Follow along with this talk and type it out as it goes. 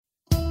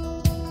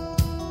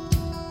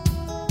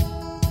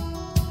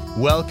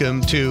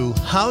Welcome to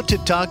How to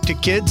Talk to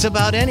Kids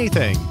About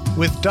Anything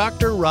with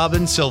Dr.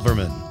 Robin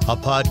Silverman, a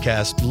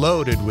podcast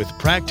loaded with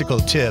practical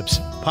tips,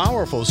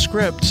 powerful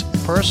scripts,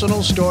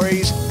 personal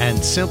stories, and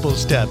simple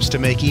steps to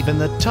make even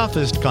the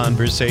toughest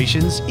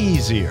conversations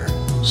easier.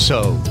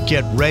 So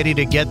get ready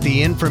to get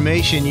the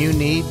information you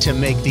need to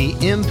make the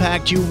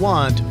impact you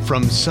want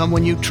from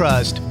someone you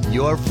trust,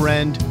 your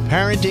friend,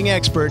 parenting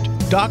expert,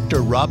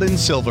 Dr. Robin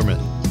Silverman.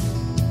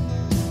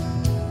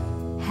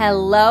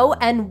 Hello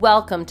and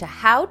welcome to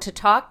How to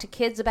Talk to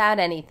Kids About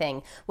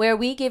Anything, where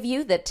we give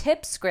you the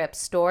tips, scripts,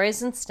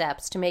 stories, and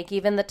steps to make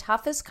even the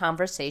toughest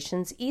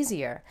conversations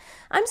easier.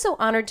 I'm so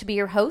honored to be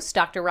your host,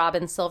 Dr.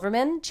 Robin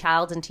Silverman,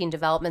 child and teen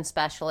development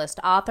specialist,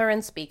 author,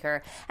 and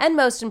speaker, and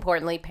most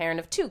importantly,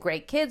 parent of two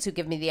great kids who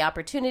give me the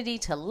opportunity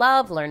to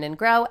love, learn, and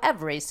grow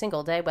every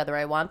single day, whether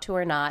I want to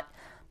or not.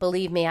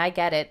 Believe me, I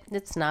get it.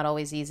 It's not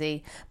always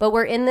easy, but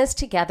we're in this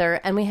together,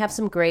 and we have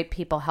some great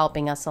people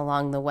helping us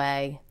along the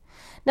way.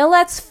 Now,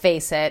 let's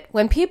face it,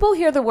 when people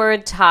hear the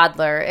word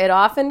toddler, it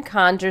often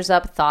conjures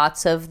up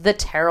thoughts of the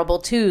terrible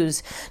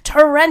twos,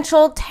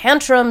 torrential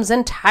tantrums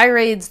and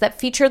tirades that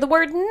feature the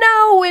word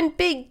no in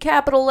big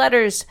capital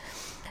letters.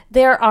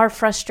 There are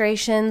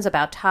frustrations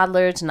about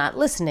toddlers not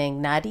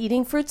listening, not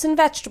eating fruits and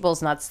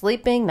vegetables, not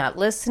sleeping, not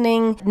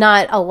listening,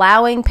 not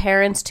allowing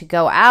parents to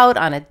go out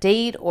on a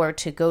date or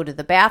to go to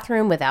the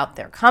bathroom without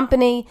their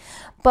company.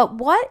 But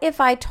what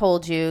if I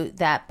told you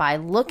that by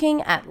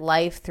looking at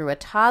life through a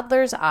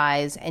toddler's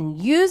eyes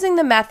and using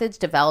the methods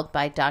developed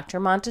by Dr.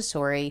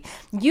 Montessori,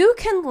 you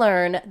can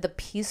learn the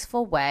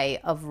peaceful way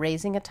of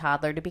raising a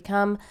toddler to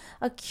become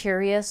a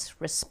curious,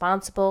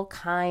 responsible,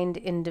 kind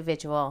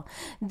individual?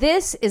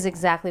 This is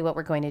exactly what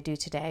we're going to do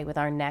today with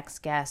our next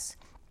guest.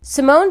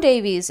 Simone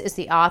Davies is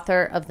the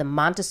author of The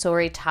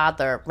Montessori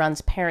Toddler, runs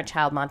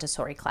parent-child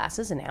Montessori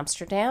classes in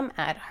Amsterdam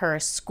at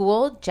her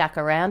school,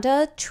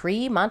 Jacaranda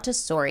Tree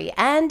Montessori,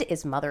 and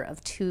is mother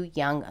of two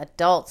young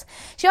adults.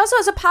 She also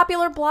has a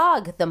popular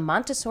blog, The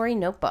Montessori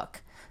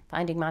Notebook.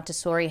 Finding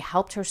Montessori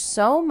helped her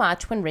so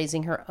much when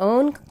raising her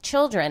own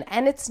children,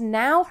 and it's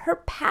now her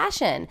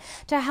passion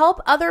to help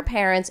other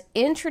parents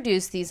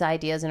introduce these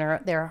ideas in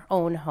their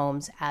own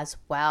homes as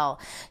well.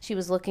 She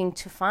was looking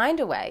to find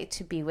a way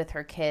to be with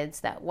her kids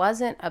that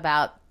wasn't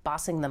about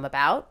bossing them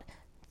about,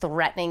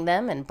 threatening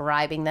them and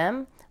bribing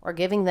them, or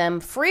giving them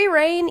free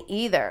rein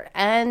either.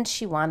 And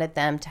she wanted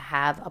them to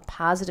have a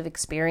positive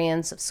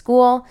experience of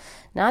school,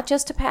 not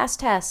just to pass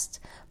tests,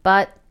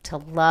 but to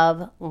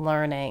love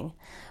learning.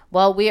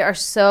 Well, we are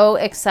so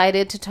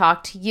excited to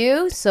talk to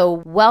you.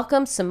 So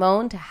welcome,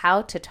 Simone, to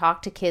How to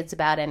Talk to Kids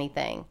About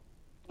Anything.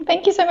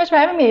 Thank you so much for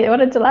having me.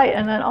 What a delight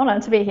and an honor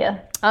to be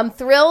here. I'm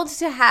thrilled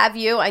to have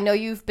you. I know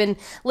you've been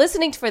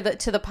listening to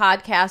the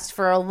podcast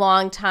for a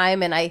long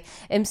time, and I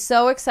am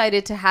so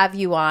excited to have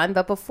you on.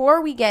 But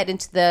before we get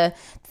into the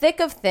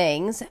thick of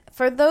things,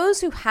 for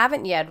those who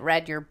haven't yet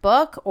read your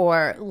book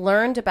or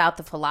learned about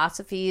the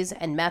philosophies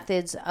and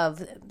methods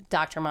of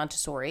Dr.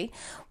 Montessori,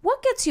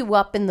 what gets you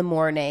up in the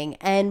morning,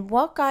 and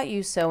what got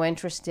you so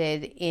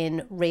interested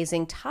in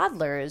raising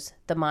toddlers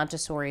the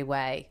Montessori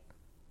way?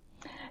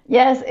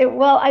 Yes,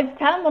 I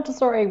found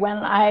Montessori when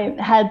I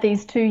had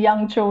these two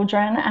young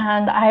children,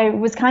 and I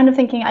was kind of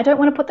thinking, I don't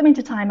want to put them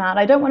into timeout.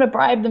 I don't want to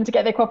bribe them to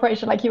get their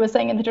cooperation, like you were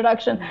saying in the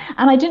introduction.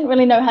 And I didn't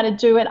really know how to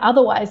do it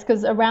otherwise,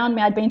 because around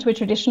me, I'd been to a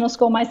traditional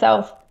school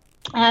myself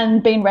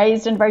and been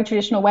raised in a very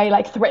traditional way,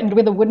 like threatened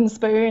with a wooden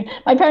spoon.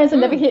 My parents had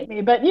never hit me,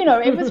 but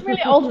it was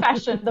really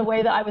old-fashioned the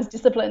way that I was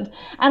disciplined.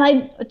 And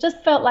I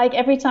just felt like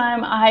every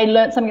time I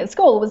learned something at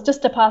school, it was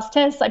just to pass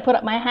tests. I put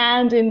up my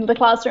hand in the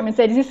classroom and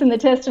said, is this in the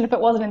test? And if it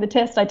wasn't in the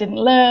test, I didn't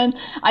learn.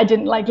 I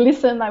didn't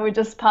listen. I would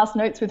just pass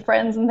notes with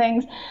friends and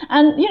things.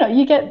 And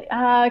you get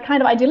kind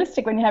of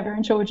idealistic when you have your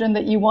own children,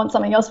 that you want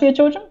something else for your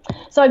children.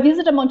 So I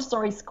visited a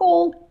Montessori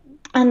school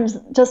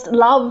and just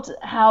loved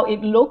how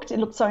it looked. It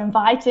looked so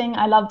inviting.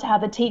 I loved how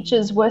the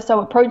teachers were so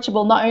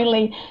approachable, not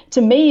only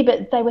to me,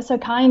 but they were so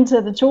kind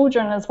to the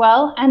children as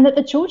well. And that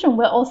the children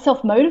were all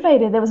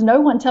self-motivated. There was no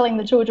one telling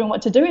the children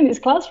what to do in this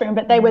classroom,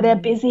 but they were there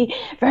busy,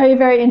 very,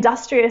 very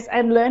industrious,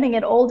 and learning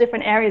in all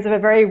different areas of a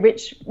very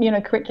rich,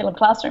 curriculum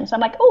classroom. So I'm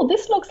like, oh,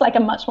 this looks like a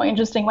much more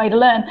interesting way to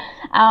learn.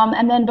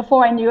 And then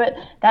before I knew it,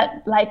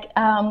 that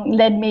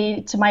led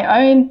me to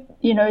my own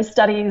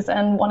studies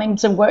and wanting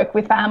to work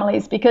with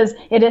families, because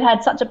it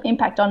had such an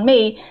impact on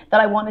me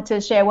that I wanted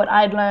to share what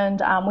I'd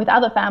learned with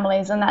other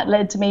families. And that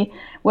led to me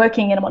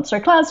working in a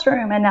Montessori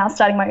classroom and now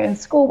starting my own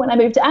school when I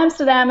moved to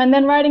Amsterdam, and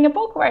then writing a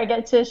book where I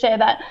get to share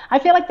that. I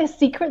feel like there's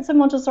secrets of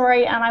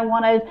Montessori, and I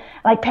wanted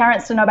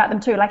parents to know about them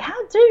too.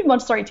 How do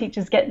Montessori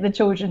teachers get the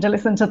children to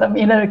listen to them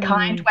in a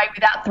kind way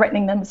without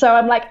threatening them? So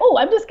I'm like,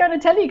 I'm just going to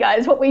tell you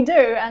guys what we do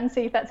and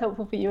see if that's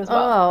helpful for you as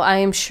well. Oh, I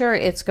am sure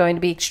it's going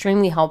to be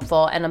extremely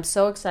helpful, and I'm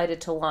so excited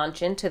to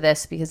launch into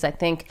this, because I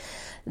think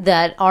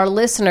that our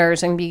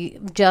listeners are going to be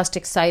just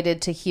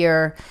excited to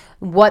hear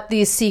what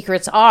these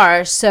secrets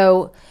are.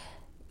 So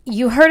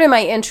you heard in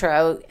my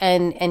intro,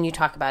 and you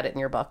talk about it in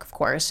your book, of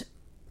course,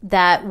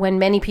 that when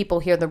many people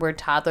hear the word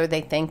toddler,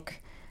 they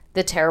think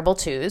the terrible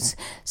twos.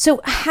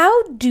 So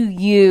how do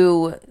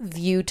you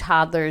view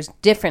toddlers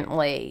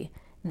differently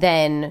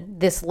than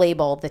this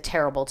label, the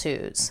terrible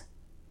twos?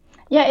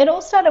 Yeah, it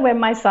all started when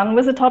my son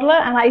was a toddler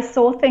and I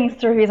saw things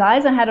through his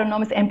eyes and had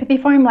enormous empathy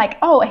for him. Like,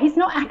 oh, he's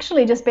not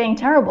actually just being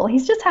terrible.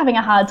 He's just having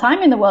a hard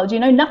time in the world. You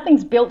know,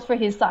 nothing's built for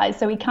his size,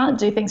 so he can't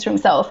do things for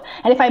himself.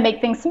 And if I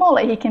make things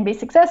smaller, he can be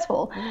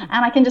successful.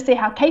 And I can just see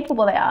how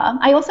capable they are.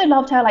 I also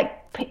loved how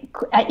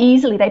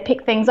easily they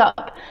pick things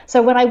up.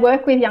 So when I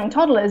work with young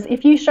toddlers,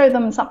 if you show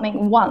them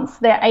something once,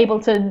 they're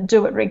able to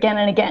do it again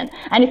and again.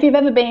 And if you've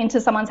ever been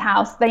to someone's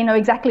house, they know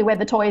exactly where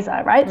the toys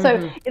are, right?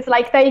 So it's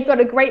like they've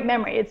got a great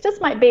memory. It just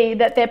might be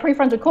that their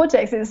prefrontal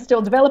cortex is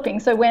still developing.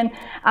 So when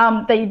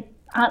they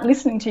aren't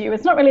listening to you,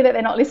 it's not really that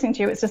they're not listening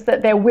to you, it's just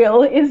that their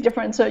will is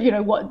different to, you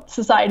know, what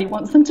society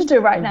wants them to do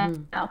right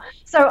now.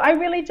 So I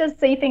really just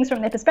see things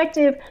from their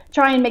perspective,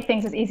 try and make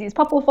things as easy as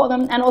possible for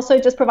them, and also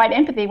just provide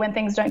empathy when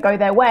things don't go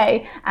their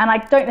way. And I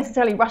don't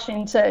necessarily rush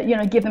in to, you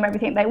know, give them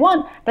everything they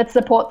want, but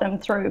support them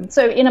through.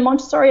 So in a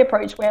Montessori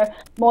approach, we're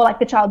more like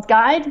the child's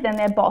guide than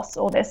their boss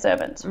or their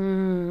servant.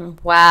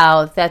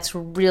 Wow, that's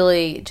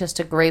really just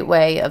a great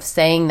way of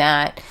saying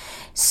that.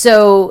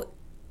 So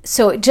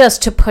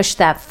just to push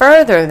that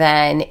further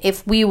then,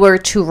 if we were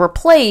to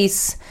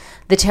replace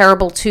the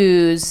terrible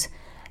twos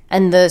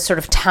and the sort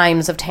of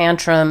times of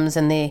tantrums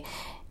and the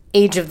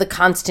age of the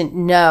constant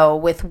no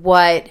with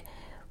what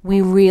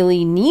we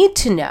really need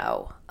to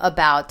know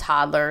about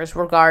toddlers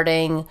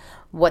regarding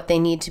what they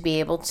need to be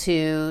able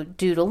to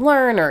do to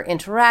learn or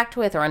interact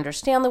with or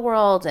understand the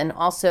world, and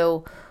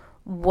also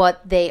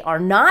what they are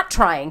not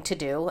trying to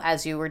do,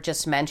 as you were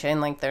just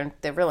mentioning, like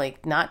they're really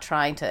not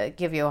trying to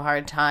give you a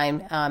hard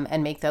time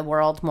and make the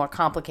world more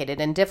complicated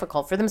and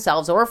difficult for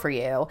themselves or for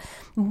you.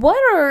 What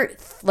are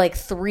like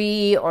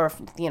three or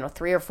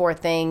four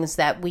things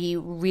that we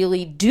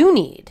really do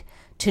need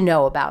to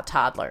know about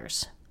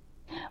toddlers?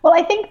 Well,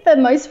 I think the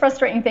most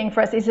frustrating thing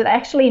for us is that they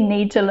actually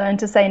need to learn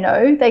to say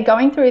no. They're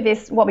going through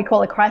this, what we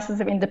call a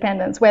crisis of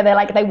independence, where they're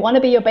like, they want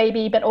to be your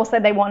baby, but also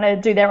they want to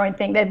do their own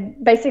thing. They're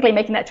basically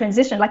making that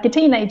transition like a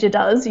teenager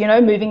does, you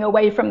know, moving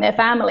away from their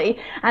family.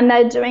 And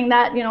they're doing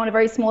that, you know, on a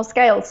very small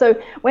scale. So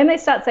when they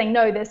start saying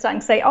no, they're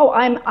starting to say, oh,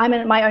 I'm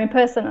my own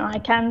person and I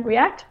can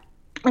react.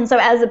 And so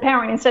as a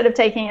parent, instead of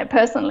taking it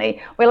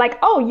personally, we're like,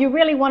 oh, you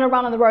really want to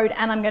run on the road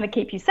and I'm going to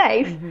keep you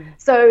safe.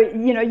 So,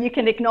 you know, you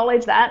can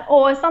acknowledge that.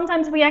 Or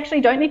sometimes we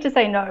actually don't need to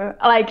say no,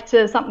 like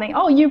to something.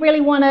 Oh, you really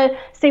want to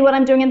see what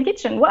I'm doing in the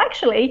kitchen? Well,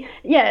 actually,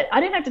 yeah,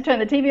 I don't have to turn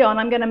the TV on.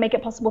 I'm going to make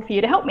it possible for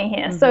you to help me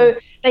here. So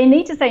they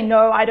need to say,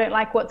 no, I don't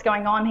like what's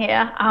going on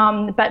here.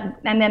 And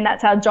then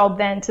that's our job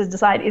then to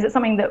decide, is it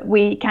something that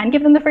we can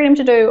give them the freedom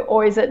to do,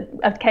 or is it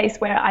a case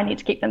where I need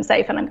to keep them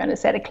safe and I'm going to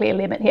set a clear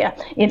limit here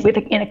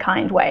in a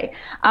kind way?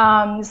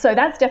 So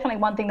that's definitely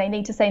one thing. They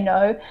need to say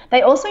no.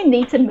 They also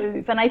need to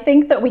move. And I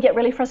think that we get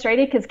really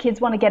frustrated because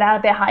kids want to get out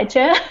of their high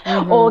chair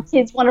or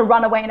kids want to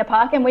run away in a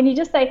park. And when you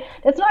just say,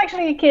 that's not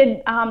actually a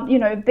kid,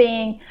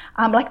 being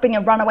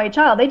a runaway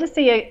child. They just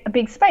see a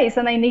big space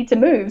and they need to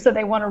move. So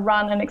they want to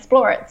run and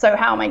explore it. So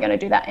how am I going to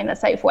do that in a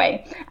safe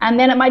way? And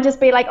then it might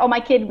just be like, oh, my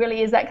kid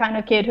really is that kind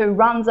of kid who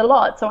runs a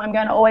lot. So I'm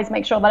going to always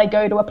make sure that I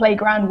go to a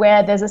playground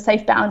where there's a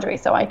safe boundary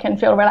so I can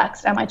feel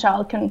relaxed and my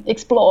child can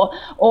explore.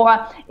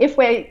 Or if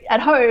we're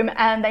at home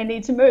and they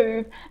need to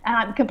move and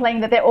I'm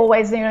complaining that they're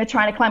always,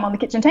 trying to climb on the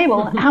kitchen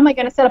table, how am I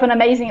going to set up an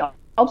amazing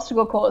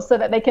obstacle course so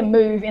that they can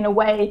move in a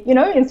way,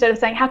 instead of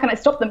saying, how can I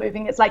stop them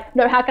moving? It's like,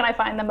 no, how can I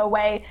find them a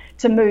way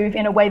to move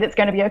in a way that's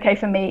going to be okay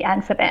for me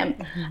and for them?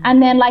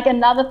 And then like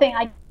another thing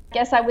I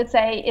guess I would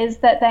say is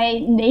that they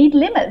need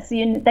limits.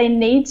 They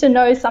need to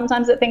know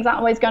sometimes that things aren't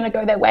always going to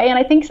go their way. And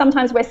I think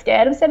sometimes we're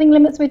scared of setting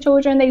limits with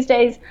children these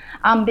days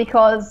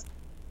because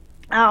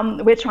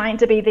we're trying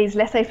to be these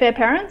laissez-faire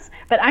parents,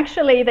 but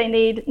actually they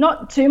need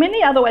not too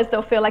many, otherwise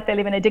they'll feel like they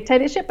live in a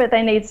dictatorship, but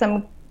they need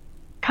some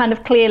kind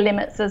of clear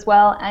limits as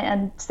well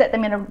and set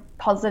them in a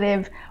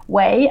positive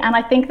way. And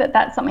I think that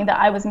that's something that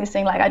I was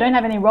missing. Like, I don't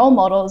have any role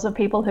models of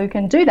people who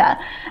can do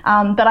that.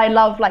 But I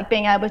love like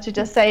being able to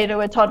just say to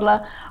a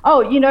toddler,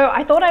 oh,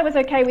 I thought I was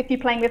okay with you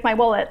playing with my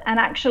wallet. And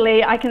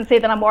actually I can see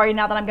that I'm worried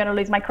now that I'm going to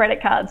lose my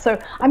credit card. So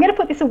I'm going to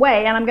put this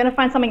away and I'm going to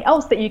find something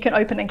else that you can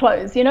open and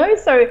close,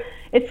 So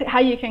it's how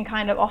you can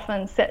kind of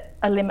often set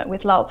a limit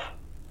with love.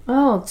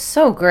 Oh,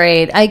 so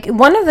great.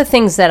 One of the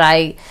things that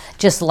I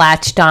just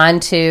latched on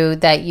to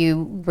that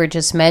you were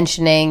just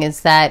mentioning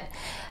is that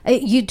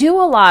you do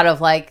a lot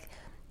of like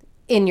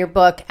in your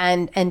book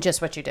and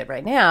just what you did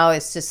right now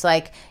is just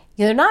like,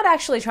 they're not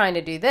actually trying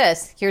to do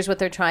this. Here's what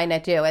they're trying to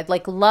do. I'd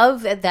like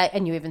love that.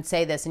 And you even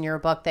say this in your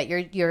book that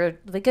you're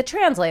like a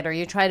translator.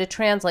 You try to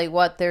translate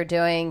what they're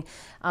doing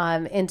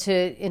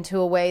into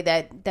a way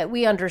that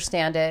we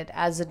understand it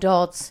as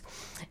adults.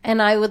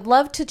 And I would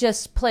love to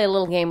just play a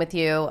little game with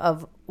you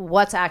of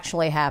what's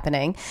actually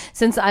happening,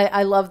 since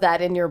I love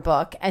that in your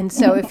book. And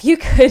so if you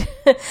could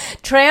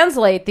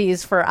translate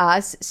these for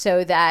us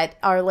so that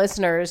our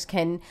listeners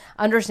can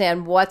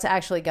understand what's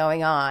actually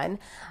going on.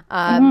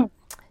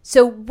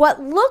 So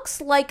what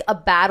looks like a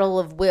battle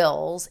of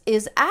wills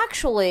is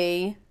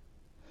actually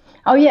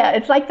Oh yeah,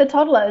 it's like the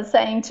toddler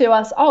saying to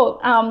us, "Oh,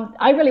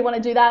 I really want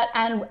to do that,"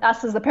 and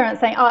us as the parents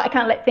saying, "Oh, I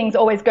can't let things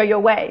always go your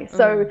way."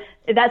 So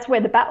that's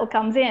where the battle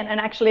comes in, and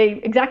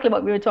actually, exactly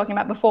what we were talking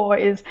about before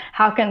is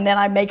how can then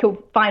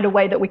find a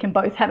way that we can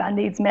both have our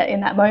needs met in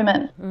that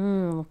moment.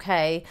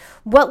 Okay,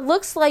 what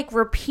looks like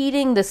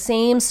repeating the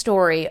same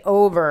story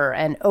over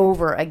and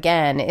over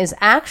again is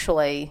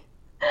actually.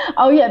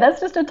 Oh yeah,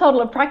 that's just a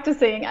toddler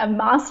practicing and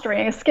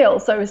mastering a skill.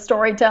 So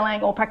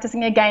storytelling or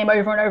practicing a game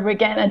over and over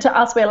again. And to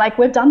us, we're like,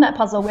 we've done that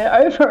puzzle, we're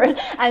over it.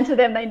 And to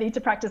them, they need to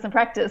practice and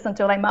practice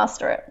until they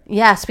master it.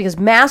 Yes, because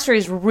mastery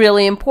is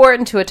really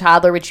important to a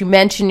toddler, which you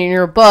mentioned in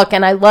your book.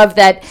 And I love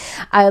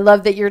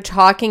that you're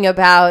talking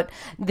about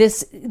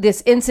this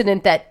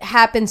incident that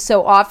happens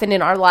so often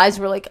in our lives.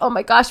 We're like, oh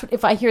my gosh,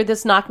 if I hear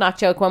this knock knock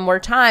joke one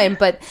more time.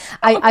 But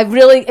I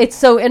really, it's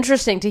so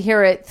interesting to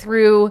hear it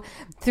through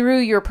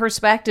your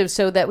perspective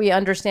so that we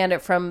understand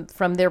it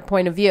from their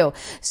point of view.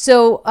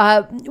 So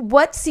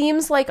what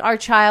seems like our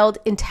child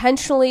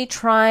intentionally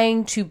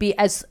trying to be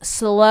as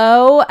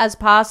slow as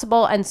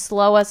possible and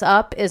slow us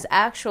up is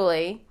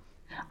actually...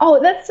 Oh,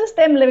 that's just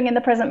them living in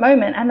the present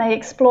moment, and they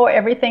explore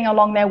everything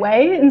along their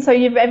way. And so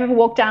you've ever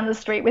walked down the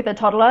street with a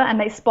toddler and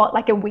they spot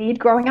like a weed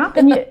growing up,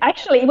 and you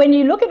actually, when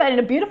you look at that in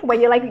a beautiful way,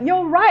 you're like,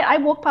 you're right, I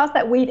walk past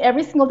that weed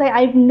every single day.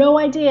 I have no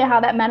idea how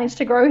that managed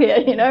to grow here,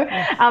 you know?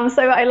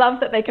 So I love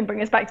that they can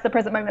bring us back to the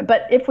present moment.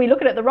 But if we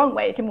look at it the wrong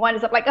way, it can wind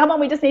us up like, come on,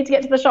 we just need to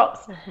get to the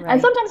shops. Right.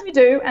 And sometimes we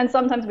do, and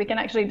sometimes we can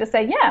actually just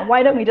say, yeah,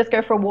 why don't we just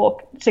go for a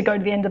walk to go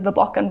to the end of the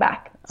block and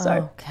back?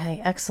 So.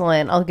 Okay,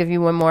 excellent. I'll give you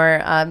one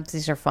more.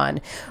 These are fun.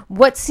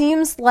 What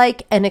seems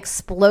like an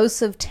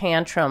explosive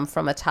tantrum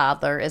from a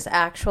toddler is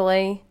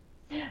actually...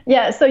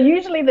 Yeah, so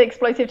usually the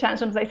explosive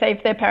tantrums they say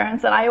for their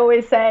parents, and I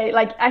always say,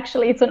 like,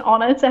 actually it's an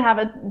honor to have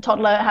a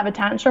toddler have a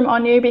tantrum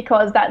on you,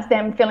 because that's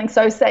them feeling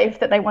so safe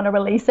that they want to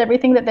release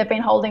everything that they've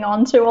been holding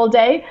on to all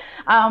day.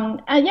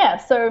 And yeah,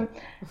 so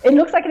it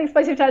looks like an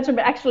explosive tantrum,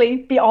 but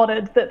actually be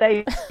honored that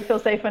they feel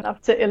safe enough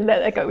to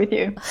let it go with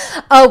you.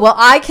 Oh, well,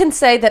 I can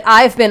say that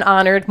I've been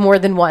honored more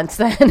than once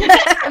then,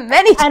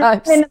 many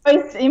times. And in the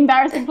most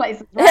embarrassing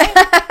places,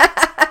 right?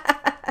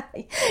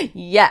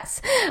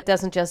 Yes. It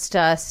doesn't just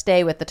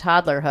stay with the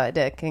toddlerhood.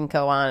 It can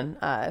go on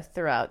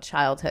throughout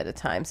childhood at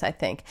times, I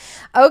think.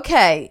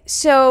 Okay,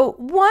 so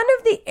one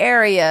of the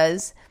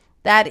areas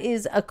that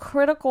is a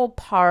critical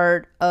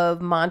part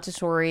of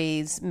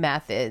Montessori's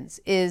methods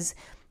is,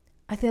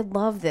 I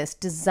love this,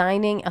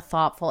 designing a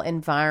thoughtful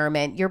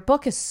environment. Your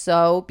book is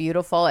so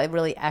beautiful. It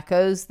really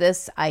echoes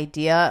this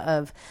idea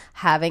of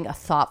having a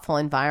thoughtful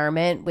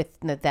environment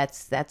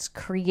that's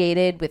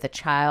created with a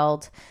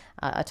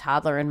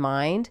toddler in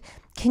mind.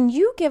 Can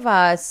you give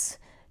us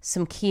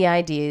some key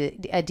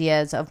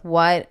ideas of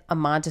what a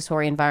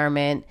Montessori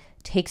environment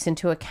takes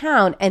into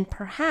account, and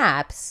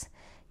perhaps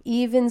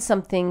even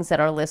some things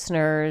that our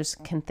listeners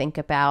can think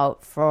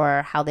about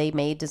for how they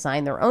may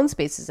design their own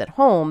spaces at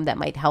home that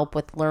might help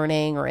with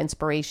learning or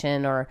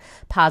inspiration or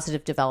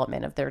positive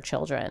development of their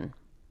children?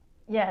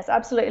 Yes,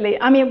 absolutely.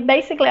 I mean,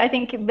 basically, I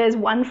think there's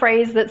one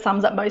phrase that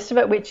sums up most of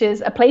it, which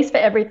is a place for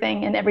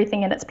everything and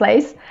everything in its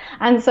place.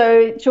 And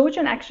so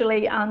children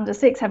actually under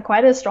 6 have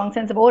quite a strong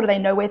sense of order. They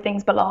know where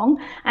things belong.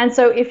 And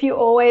so if you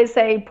always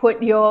say,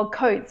 put your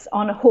coats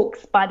on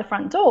hooks by the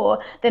front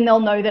door, then they'll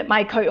know that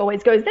my coat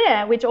always goes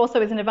there, which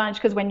also is an advantage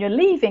because when you're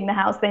leaving the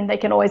house, then they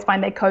can always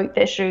find their coat,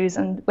 their shoes,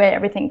 and where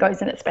everything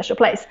goes in its special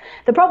place.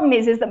 The problem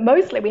is that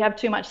mostly we have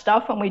too much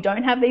stuff and we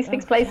don't have these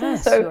fixed places.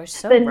 Yes, so you are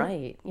so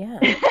right. Yeah.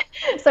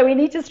 So we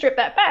need to strip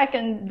that back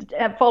and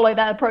follow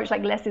that approach,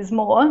 like less is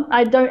more.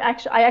 I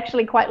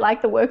actually quite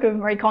like the work of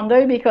Marie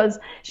Kondo, because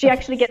she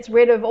actually gets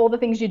rid of all the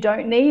things you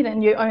don't need,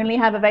 and you only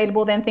have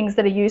available then things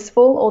that are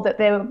useful or that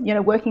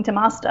they're working to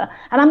master.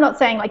 And I'm not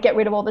saying like get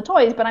rid of all the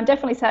toys, but I'm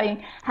definitely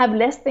saying have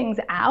less things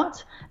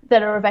out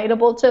that are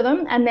available to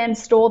them, and then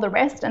store the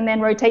rest and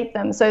then rotate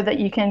them so that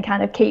you can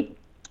kind of keep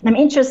them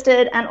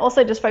interested and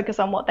also just focus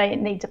on what they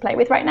need to play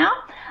with right now.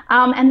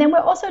 And then we're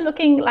also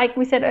looking, like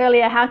we said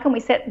earlier, how can we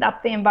set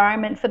up the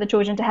environment for the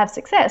children to have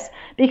success?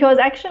 Because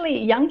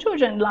actually young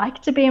children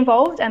like to be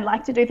involved and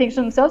like to do things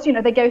for themselves.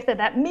 They go through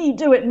that me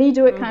do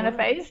it kind of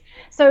phase.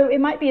 So it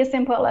might be as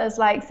simple as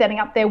like setting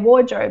up their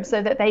wardrobe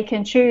so that they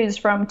can choose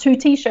from 2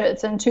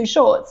 t-shirts and 2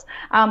 shorts,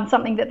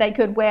 something that they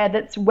could wear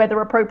that's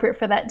weather appropriate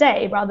for that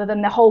day, rather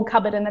than the whole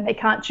cupboard and then they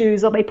can't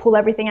choose, or they pull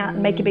everything out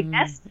and make a big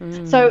mess.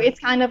 So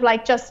it's kind of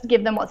like just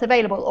give them what's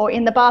available. Or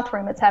in the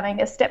bathroom, it's having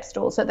a step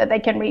stool so that they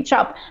can reach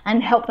up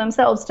and help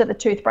themselves to the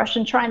toothbrush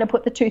and trying to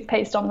put the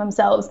toothpaste on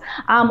themselves.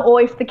 Or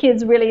if the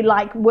kids really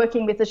like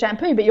working with the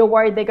shampoo, but you're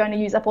worried they're going to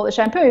use up all the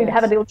shampoo, to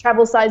have a little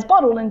travel size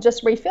bottle and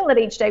just refill it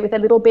each day with a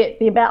little bit,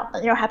 the amount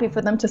that you're happy for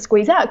them to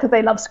squeeze out, because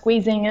they love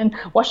squeezing and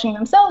washing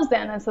themselves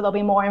then, and so they'll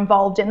be more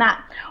involved in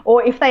that.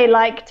 Or if they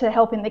like to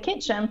help in the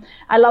kitchen,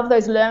 I love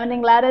those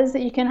learning ladders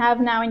that you can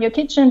have now in your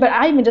kitchen, but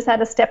I even just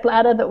had a step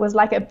ladder that was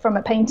like from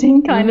a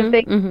painting kind of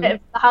thing at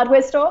the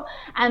hardware store,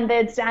 and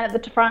they'd stand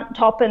at the front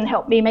top and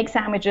help me make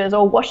sandwiches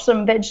or wash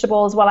some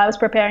vegetables while I was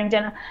preparing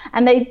dinner.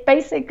 And they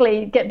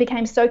basically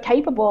became so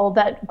capable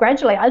that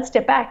gradually I'd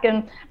step back,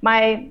 and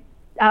my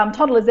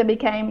toddlers then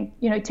became,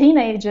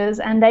 teenagers,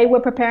 and they were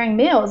preparing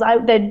meals.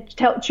 They'd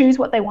choose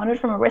what they wanted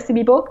from a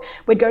recipe book.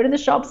 We'd go to the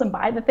shops and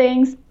buy the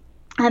things.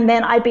 And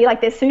then I'd be like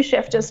their sous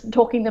chef, just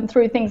talking them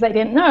through things they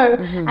didn't know.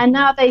 Mm-hmm. And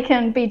now they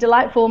can be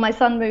delightful. My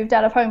son moved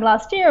out of home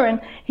last year, and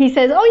he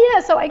says, oh,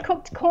 yeah, so I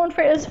cooked corn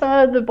fritters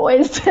for the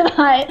boys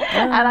tonight.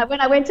 Yeah. And when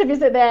I went to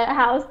visit their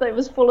house, it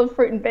was full of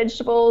fruit and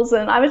vegetables.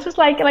 And I was just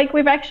like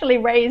we've actually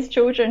raised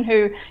children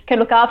who can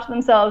look after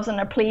themselves and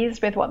are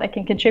pleased with what they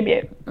can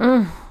contribute.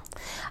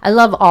 I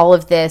love all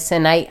of this,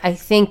 and I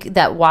think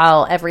that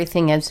while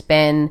everything has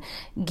been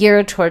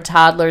geared toward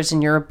toddlers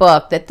in your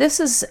book, that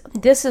this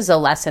is a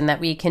lesson that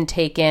we can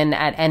take in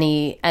at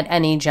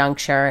any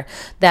juncture,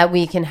 that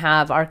we can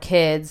have our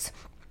kids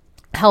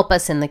help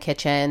us in the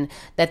kitchen,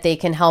 that they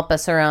can help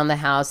us around the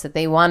house, that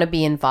they want to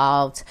be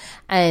involved,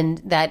 and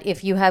that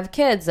if you have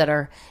kids that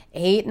are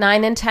 8,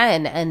 9, and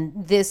 10, and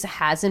this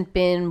hasn't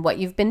been what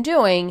you've been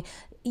doing,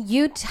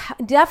 you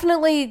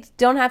definitely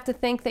don't have to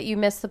think that you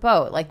missed the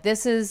boat. Like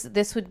this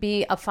would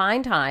be a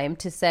fine time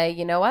to say,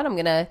 you know what, I'm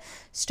going to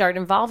start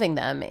involving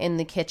them in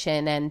the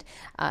kitchen. And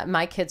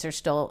my kids are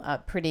still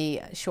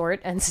pretty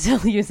short and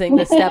still using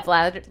the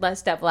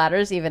step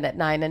ladders, even at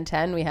 9 and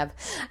 10. We have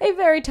a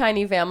very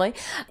tiny family,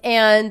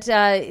 and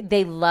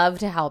they love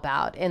to help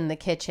out in the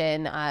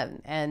kitchen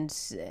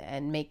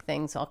and make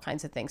things, all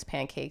kinds of things,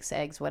 pancakes,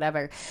 eggs,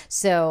 whatever.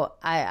 So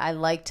I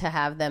like to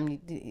have them,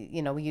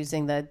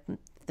 using the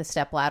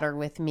step ladder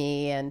with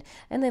me, and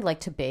they like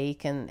to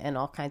bake and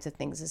all kinds of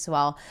things as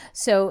well.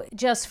 So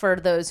just for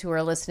those who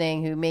are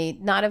listening who may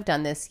not have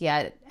done this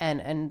yet,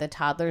 and the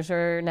toddlers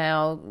are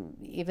now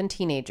even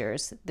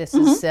teenagers, this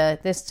is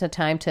a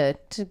time to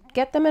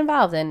get them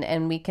involved,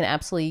 and we can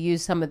absolutely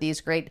use some of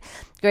these great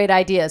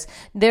ideas.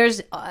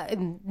 There's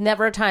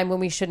never a time when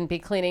we shouldn't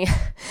be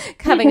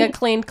having a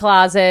clean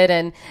closet,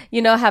 and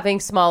having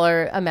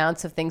smaller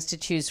amounts of things to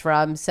choose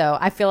from. So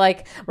I feel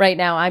like right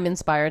now I'm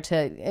inspired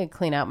to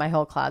clean out my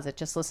whole closet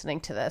just listening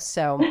to this.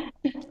 So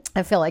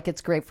I feel like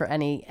it's great for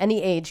any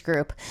age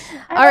group.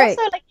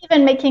 Also like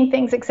even making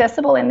things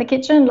accessible in the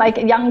kitchen. Like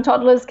young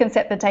toddlers can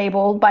set the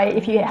table by,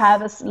 if you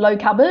have a low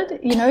cupboard,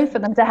 for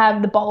them to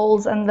have the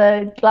bowls and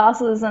the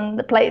glasses and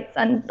the plates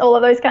and all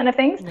of those kind of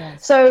things.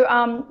 Yes. So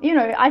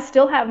I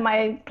still have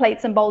my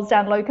plates and bowls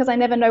down low because I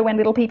never know when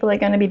little people are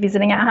going to be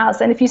visiting our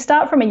house. And if you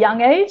start from a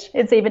young age,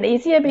 it's even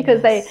easier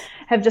because they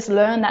have just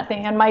learned that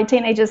thing. And my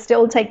teenagers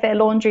still take their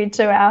laundry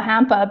to our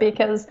hamper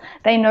because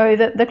they know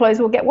that the clothes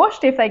will get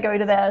washed if they go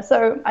to there.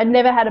 So I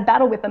never had a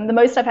battle with them. The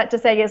most I've had to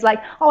say is like,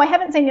 oh, I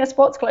haven't seen your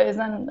sports clothes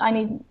and I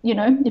need,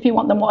 if you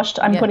want them washed,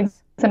 I'm putting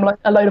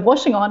a load of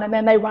washing on, and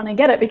then they run and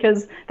get it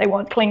because they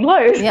want clean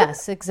clothes.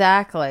 Yes,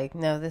 exactly.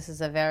 No, this is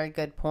a very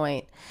good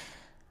point.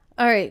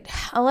 All right,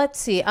 let's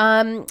see.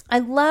 I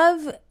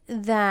love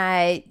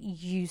that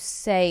you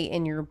say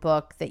in your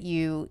book that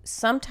you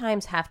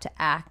sometimes have to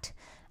act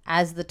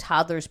as the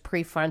toddler's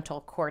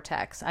prefrontal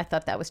cortex. I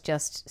thought that was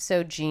just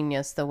so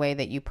genius, the way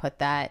that you put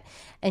that.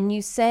 And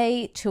you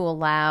say to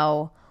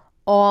allow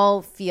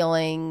all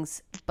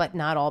feelings, but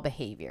not all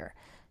behavior.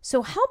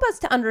 So help us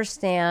to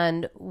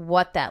understand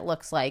what that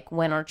looks like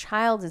when our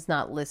child is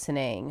not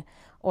listening,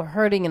 or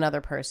hurting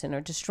another person,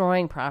 or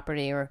destroying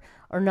property, or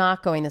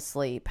not going to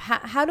sleep.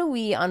 How do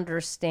we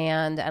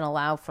understand and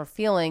allow for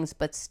feelings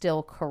but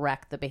still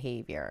correct the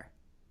behavior?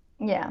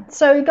 Yeah.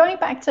 So going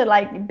back to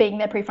like being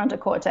their prefrontal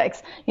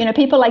cortex,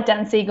 people like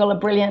Dan Siegel are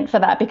brilliant for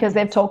that because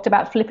they've talked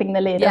about flipping the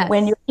lid. Yes. And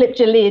when you flip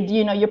your lid,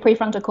 your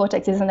prefrontal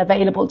cortex isn't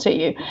available to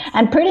you.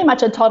 And pretty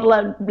much a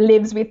toddler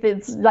lives with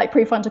its like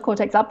prefrontal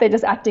cortex up. They're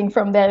just acting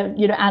from their,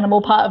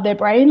 animal part of their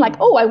brain. Like,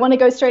 oh, I want to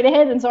go straight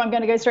ahead. And so I'm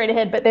going to go straight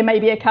ahead, but there may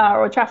be a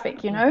car or traffic,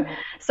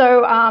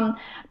 So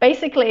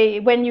basically,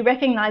 when you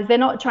recognize they're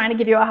not trying to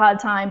give you a hard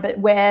time, but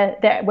where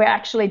we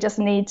actually just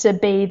need to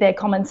be their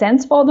common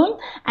sense for them.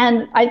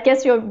 And I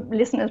guess your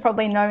listeners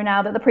probably know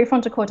now that the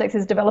prefrontal cortex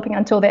is developing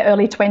until their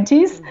early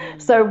 20s.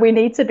 So we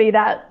need to be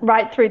that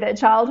right through their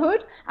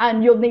childhood,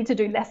 and you'll need to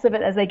do less of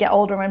it as they get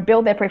older and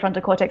build their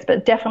prefrontal cortex,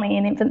 but definitely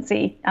in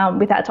infancy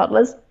with our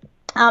toddlers.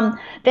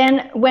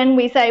 Then when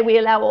we say we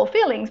allow all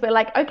feelings, we're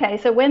like, okay,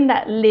 so when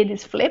that lid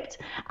is flipped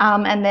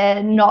and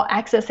they're not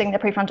accessing their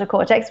prefrontal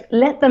cortex,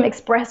 let them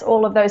express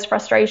all of those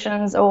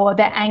frustrations or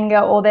their anger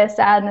or their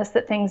sadness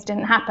that things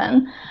didn't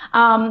happen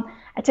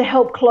to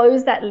help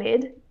close that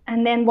lid.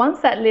 And then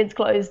once that lid's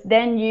closed,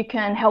 then you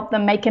can help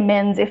them make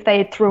amends if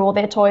they threw all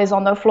their toys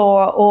on the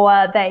floor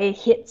or they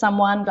hit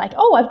someone, like,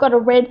 oh, I've got a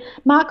red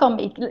mark on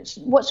me.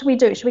 What should we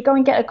do? Should we go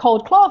and get a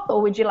cold cloth,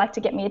 or would you like to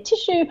get me a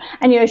tissue?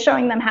 And,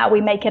 showing them how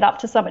we make it up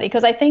to somebody.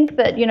 Because I think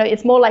that,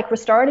 it's more like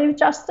restorative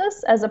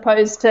justice as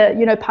opposed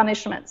to,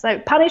 punishment. So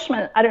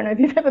punishment, I don't know if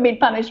you've ever been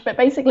punished, but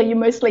basically you're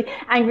mostly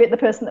angry at the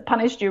person that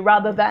punished you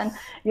rather than,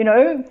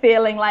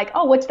 feeling like,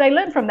 oh, what did I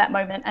learn from that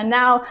moment? And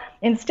now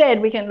instead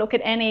we can look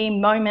at any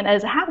moment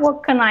as how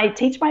what can I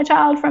teach my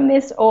child from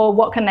this, or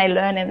what can they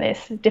learn in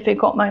this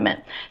difficult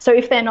moment? So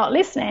if they're not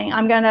listening,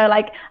 I'm going to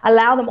like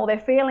allow them all their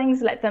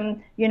feelings, let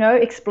them, you know,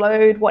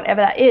 explode,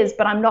 whatever that is,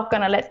 but I'm not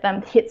going to let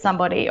them hit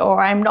somebody,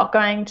 or I'm not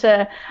going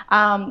to,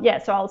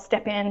 so I'll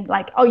step in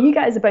like, oh, you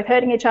guys are both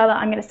hurting each other.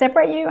 I'm going to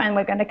separate you, and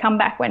we're going to come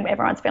back when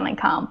everyone's feeling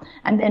calm.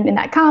 And then in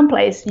that calm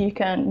place, you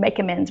can make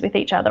amends with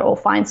each other or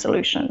find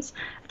solutions.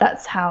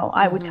 That's how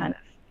I would kind of,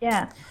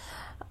 yeah.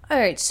 All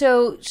right.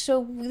 So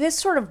this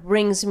sort of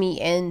brings me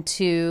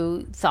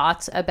into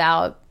thoughts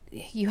about,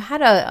 you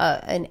had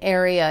an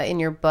area in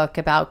your book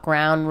about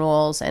ground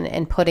rules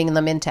and putting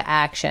them into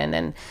action.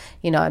 And,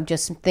 you know, I'm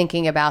just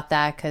thinking about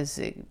that because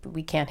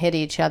we can't hit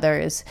each other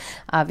is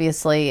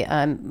obviously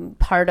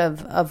part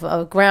of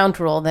a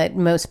ground rule that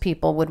most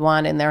people would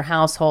want in their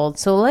household.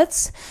 So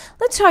let's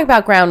talk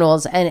about ground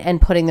rules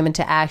and putting them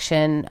into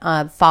action,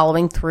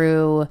 following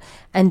through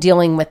and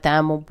dealing with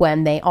them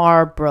when they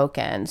are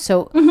broken.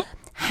 So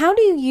how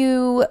do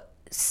you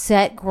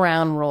set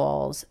ground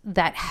rules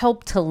that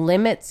help to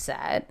limit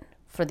set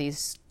for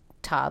these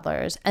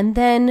toddlers? And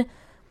then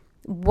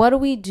what do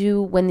we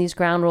do when these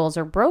ground rules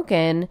are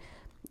broken,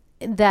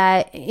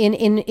 that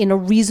in a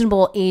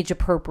reasonable age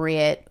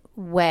appropriate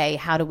way?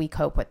 How do we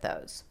cope with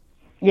those?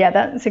 Yeah,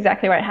 that's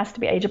exactly right. It has to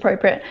be age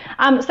appropriate.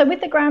 So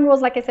with the ground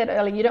rules, like I said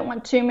earlier, you don't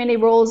want too many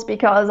rules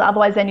because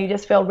otherwise then you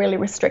just feel really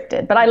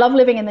restricted. But I love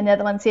living in the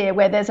Netherlands here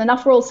where there's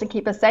enough rules to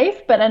keep us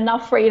safe, but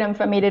enough freedom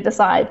for me to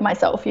decide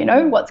myself, you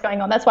know, what's going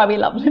on. That's why we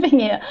love living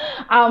here.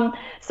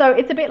 So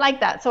it's a bit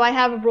like that. So I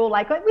have a rule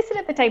like we sit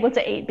at the table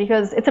to eat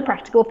because it's a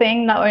practical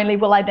thing. Not only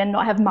will I then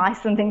not have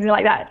mice and things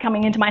like that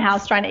coming into my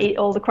house trying to eat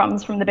all the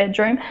crumbs from the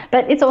bedroom,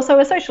 but it's also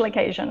a social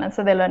occasion. And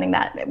so they're learning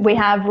that. We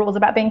have rules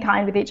about being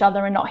kind with each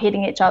other and not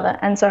hitting each other.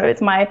 And so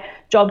it's my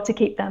job to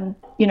keep them,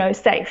 you know,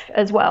 safe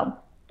as well.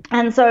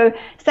 And so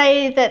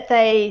say that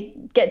they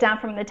get down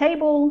from the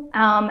table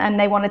and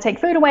they want to take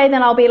food away,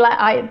 then I'll be like,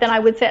 I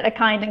would set a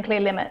kind and clear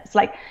limit. It's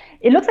like,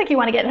 it looks like you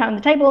want to get home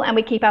the table and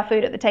we keep our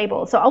food at the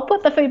table. So I'll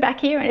put the food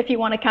back here. And if you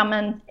want to come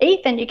and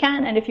eat, then you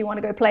can. And if you want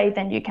to go play,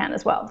 then you can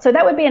as well. So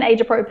that would be an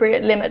age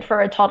appropriate limit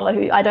for a toddler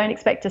who I don't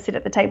expect to sit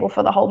at the table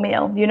for the whole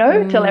meal, you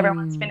know, till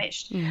everyone's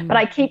finished. But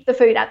I keep the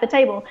food at the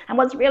table. And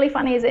what's really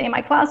funny is that in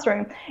my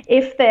classroom,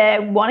 if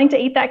they're wanting to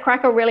eat that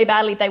cracker really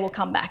badly, they will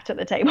come back to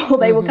the table.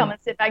 They will come and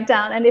sit back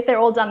down. And if they're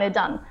all done, they're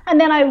done. And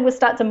then I will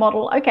start to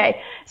model,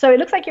 okay, so it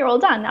looks like you're all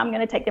done. Now I'm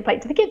going to take the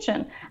plate to the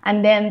kitchen.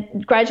 And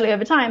then gradually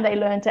over time, they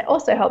learn to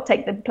also help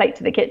take the plate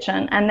to the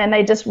kitchen. And then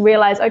they just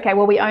realize, okay,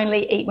 well, we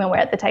only eat when we're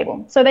at the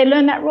table. So they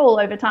learn that rule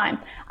over time.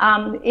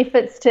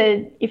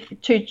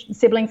 If two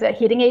siblings are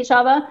hitting each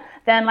other,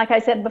 then like I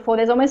said before,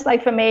 there's almost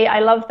like, for me, I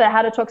love the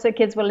How to Talk So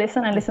Kids Will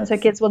Listen and Listen So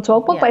Kids Will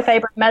Talk book by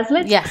Faber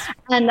Maslich. Yes.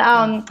 And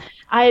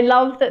I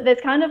love that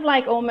there's kind of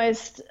like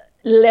almost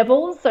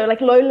levels. So like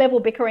low level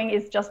bickering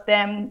is just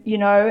them, you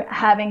know,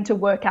 having to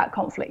work out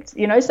conflict,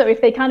 you know. So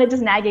if they kind of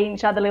just nagging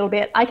each other a little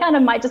bit, I kind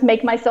of might just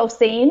make myself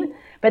seen,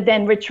 but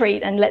then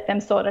retreat and let them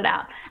sort it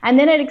out. And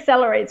then it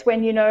accelerates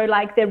when, you know,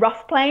 like they're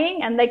rough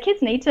playing, and the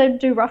kids need to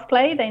do rough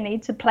play. They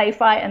need to play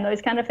fight and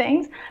those kind of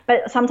things.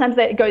 But sometimes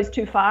it goes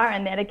too far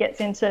and then it gets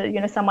into, you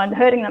know, someone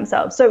hurting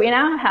themselves. So in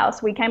our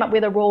house, we came up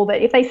with a rule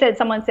that if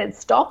someone said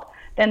stop,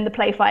 then the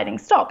play fighting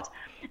stopped.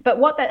 But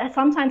what that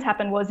sometimes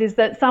happened is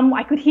that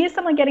I could hear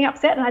someone getting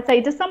upset, and I'd say,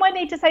 does someone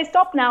need to say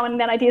stop now? And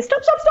then I'd hear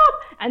stop, stop, stop.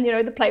 And, you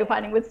know, the play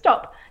fighting would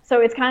stop. So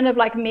it's kind of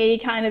like me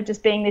kind of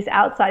just being this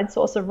outside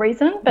source of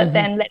reason, but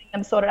then letting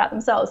them sort it out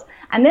themselves.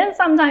 And then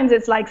sometimes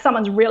it's like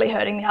someone's really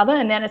hurting the other.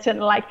 And then it's sort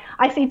of like,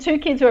 I see two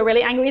kids who are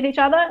really angry with each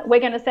other.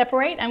 We're going to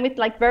separate. And with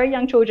like very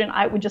young children,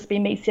 I would just be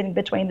me sitting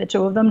between the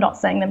two of them, not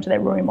sending them to their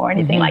room or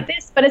anything like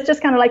this. But it's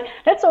just kind of like,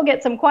 let's all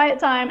get some quiet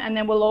time and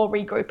then we'll all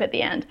regroup at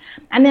the end.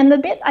 And then the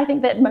bit I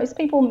think that most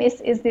people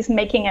miss is this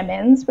making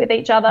amends with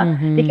each other,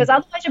 because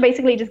otherwise you're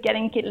basically just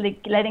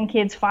letting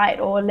kids fight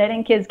or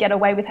letting kids get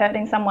away with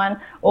hurting someone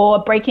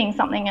or breaking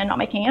something and not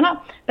making it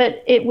up.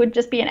 But it would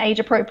just be an age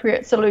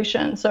appropriate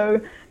solution.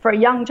 So for a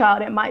young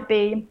child, it might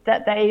be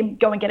that they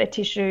go and get a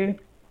tissue,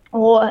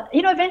 or,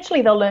 you know,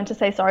 eventually they'll learn to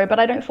say sorry, but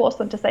I don't force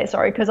them to say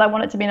sorry because I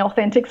want it to be an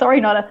authentic sorry,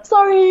 not a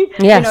sorry,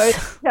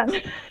 yes. You know,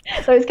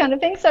 those kind of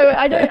things. So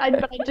but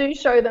I do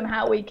show them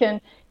how we can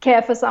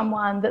care for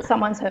someone, that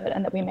someone's hurt,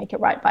 and that we make it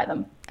right by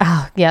them.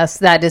 Oh, yes,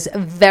 that is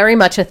very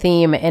much a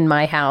theme in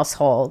my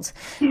household.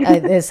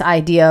 This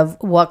idea of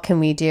what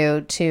can we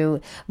do to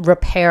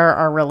repair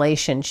our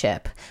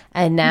relationship.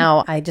 And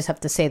now I just have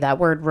to say that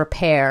word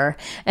repair.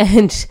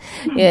 And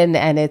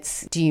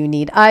it's, do you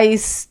need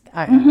ice?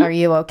 Are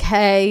you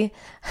okay?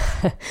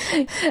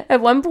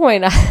 At one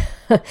point,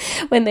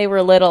 when they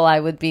were little, I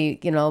would be,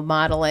 you know,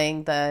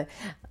 modeling the,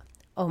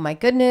 oh my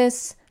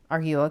goodness,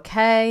 are you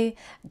okay?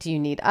 Do you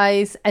need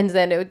ice? And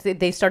then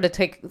they started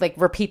to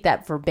repeat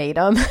that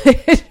verbatim.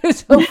 It was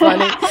so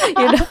funny,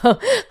 you know.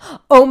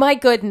 Oh my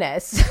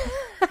goodness.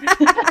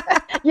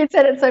 You'd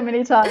said it so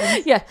many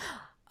times. Yeah.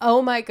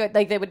 Oh my God.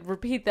 Like they would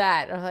repeat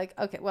that. I'm like,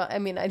 okay, well, I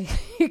mean,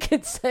 you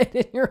could say it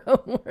in your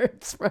own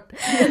words.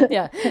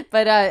 Yeah.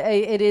 But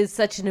it is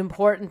such an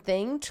important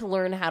thing to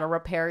learn how to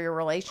repair your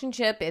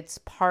relationship. It's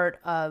part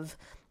of,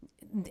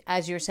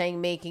 as you're saying,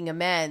 making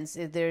amends.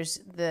 There's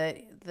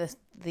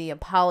the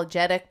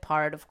apologetic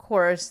part, of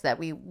course, that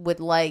we would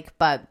like,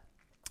 but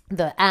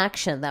the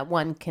action that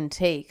one can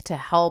take to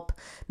help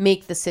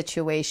make the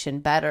situation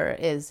better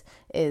is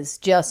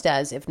just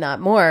as, if not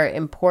more,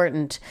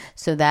 important,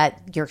 so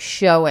that you're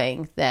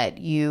showing that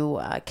you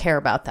care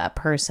about that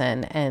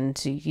person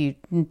and you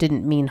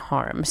didn't mean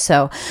harm.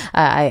 So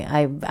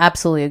I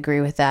absolutely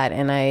agree with that,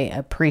 and I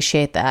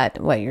appreciate that,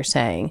 what you're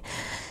saying.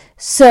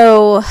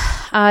 So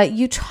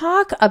you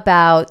talk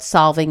about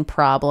solving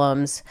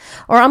problems,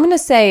 or I'm going to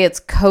say it's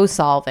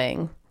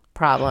co-solving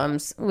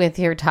problems with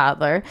your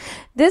toddler.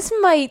 This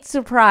might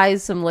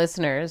surprise some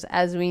listeners,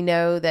 as we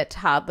know that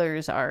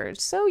toddlers are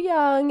so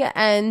young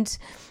and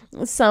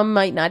some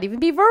might not even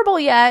be verbal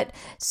yet.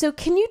 So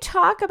can you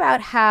talk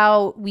about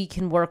how we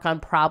can work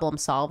on problem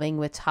solving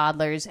with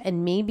toddlers,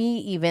 and maybe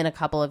even a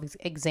couple of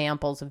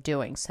examples of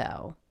doing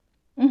so?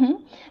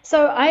 Mm-hmm.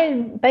 So I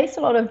base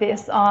a lot of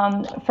this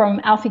from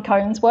Alfie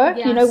Kohn's work,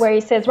 Yes. Where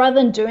he says rather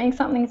than doing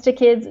something to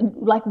kids,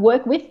 like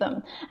work with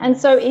them. And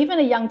so even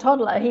a young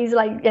toddler, he's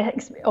like,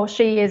 or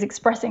she is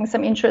expressing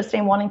some interest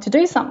in wanting to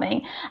do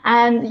something,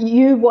 and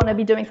you want to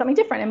be doing something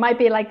different. It might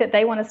be like that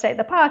they want to stay at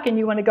the park and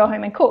you want to go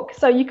home and cook.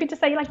 So you could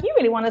just say, like, you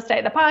really want to stay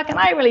at the park and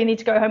I really need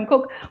to go home and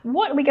cook.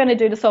 What are we going to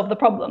do to solve the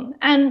problem?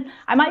 And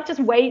I might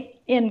just wait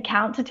and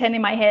count to 10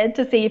 in my head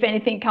to see if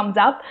anything comes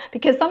up,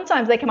 because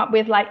sometimes they come up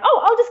with like,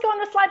 oh, I'll just go on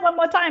the slide one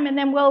more time and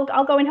then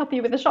I'll go and help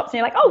you with the shops. And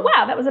you're like, oh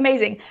wow, that was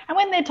amazing. And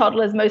when they're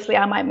toddlers, mostly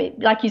I might be,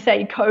 like you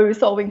say,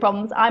 co-solving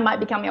problems. I might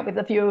be coming up with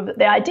a few of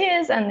the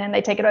ideas and then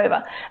they take it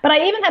over. But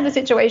I even had the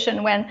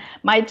situation when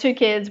my two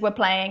kids were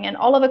playing and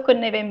Oliver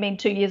couldn't have even been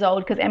 2 years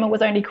old because Emma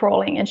was only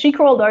crawling, and she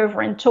crawled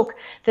over and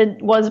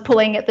was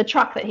pulling at the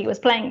truck that he was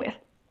playing with.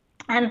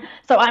 And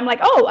so I'm like,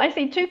 oh, I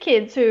see two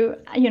kids who,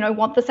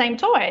 want the same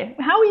toy.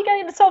 How are you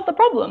going to solve the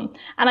problem?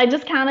 And I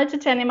just counted to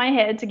 10 in my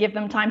head to give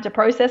them time to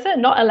process it,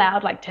 not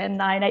aloud like 10,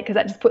 9, 8, because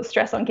that just puts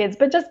stress on kids,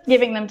 but just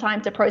giving them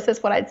time to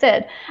process what I'd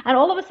said. And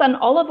all of a sudden,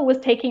 Oliver was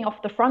taking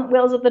off the front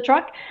wheels of the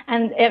truck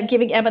and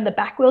giving Emma the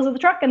back wheels of the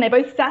truck. And they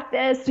both sat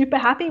there super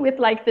happy with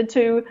like the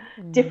two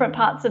different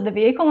parts of the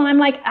vehicle. And I'm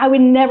like, I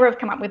would never have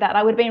come up with that.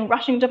 I would have been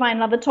rushing to find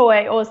another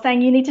toy or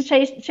saying you need to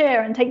change the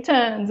chair and take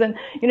turns and,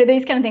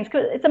 these kind of things.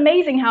 Because it's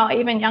amazing how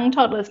even young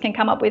toddlers can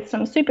come up with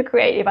some super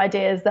creative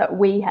ideas that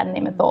we hadn't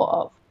even thought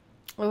of.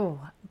 Oh,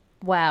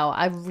 wow.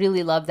 I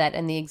really love that.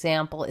 And the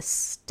example is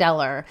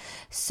stellar.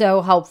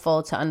 So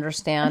helpful to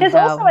understand. There's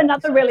also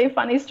another really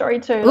funny story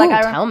too. Ooh,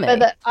 I tell me.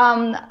 remember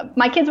that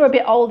my kids were a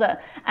bit older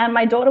and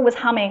my daughter was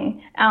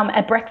humming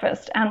at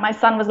breakfast, and my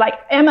son was like,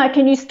 Emma,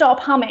 can you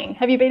stop humming?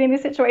 Have you been in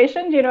this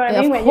situation? Do you know what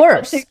I mean?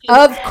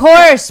 Of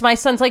course. My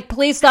son's like,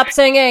 please stop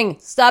singing.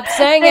 Stop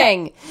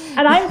singing.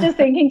 And I'm just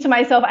thinking to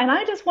myself, and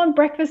I just want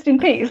breakfast in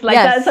peace. Like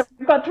Yes. that. So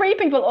we've got three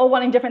people all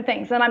wanting different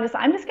things. And I'm just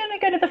going to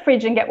go to the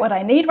fridge and get what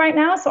I need right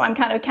now. So I'm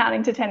kind of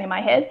counting to 10 in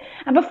my head.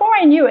 And before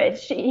I knew it,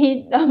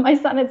 my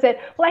son had said,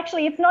 well,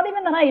 actually, it's not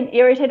even that I'm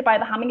irritated by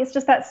the humming. It's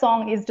just that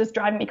song is just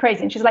driving me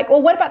crazy. And she's like,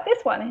 well, what about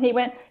this one? And he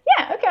went,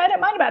 yeah, okay, I don't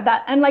mind about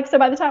that. And so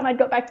by the time I'd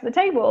got back to the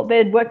table,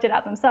 they'd worked it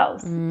out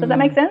themselves. Does that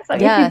make sense?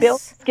 Like Yes. if you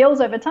build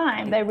skills over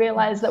time, they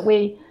realize that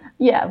we're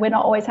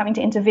not always having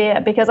to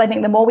interfere, because I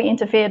think the more we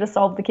interfere to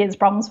solve the kids'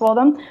 problems for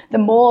them, the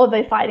more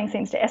the fighting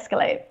seems to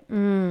escalate.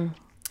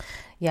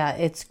 Yeah,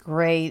 it's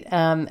great.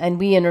 And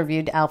we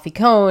interviewed Alfie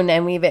Kohn,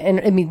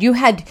 and you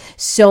had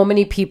so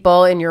many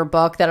people in your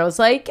book that I was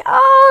like,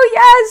 oh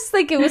yes,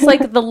 like it was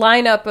like the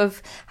lineup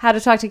of how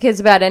to talk to kids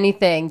about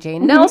anything.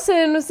 Jane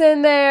Nelson was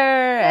in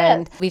there,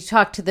 and we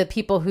talked to the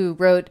people who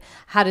wrote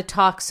How to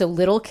Talk So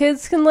Little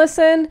Kids Can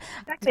Listen.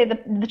 Exactly,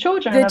 the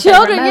children. The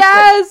children,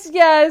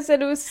 yes,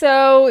 and it was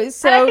so and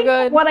I think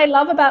good. What I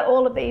love about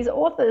all of these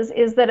authors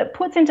is that it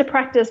puts into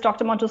practice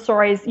Dr.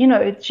 Montessori's,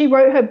 she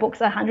wrote her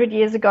books 100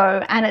 years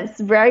ago, and it's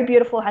very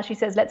beautiful how she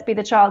says, let's be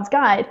the child's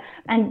guide,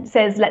 and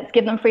says, let's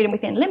give them freedom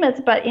within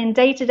limits. But in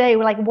day to day,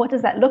 we're like, what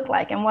does that look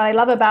like? And what I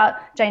love about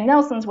Jane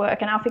Nelson's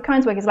work and Alfie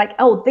Kohn's work is like,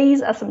 oh,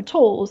 these are some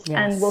tools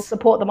and will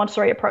support the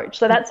Montessori approach.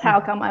 So that's how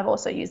come I've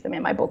also used them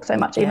in my book so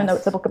much, even though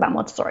it's a book about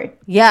Montessori.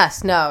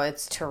 Yes, no,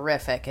 it's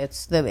terrific.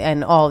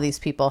 And all these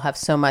people have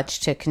so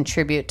much to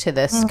contribute to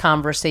this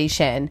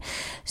conversation.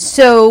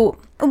 So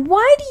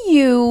why do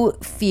you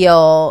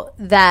feel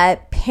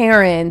that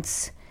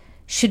parents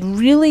should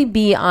really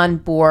be on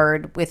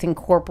board with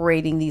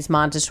incorporating these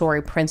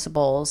Montessori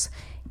principles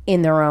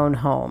in their own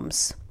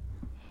homes?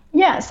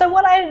 Yeah, so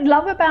what I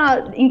love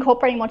about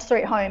incorporating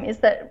Montessori at home is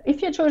that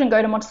if your children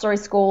go to Montessori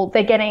school,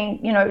 they're getting,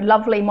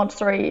 lovely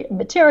Montessori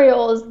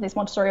materials, this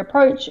Montessori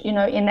approach,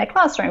 in their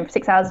classroom for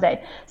 6 hours a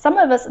day. Some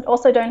of us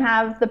also don't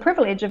have the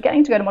privilege of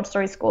getting to go to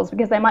Montessori schools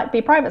because they might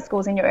be private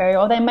schools in your area,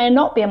 or they may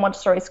not be a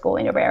Montessori school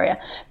in your area.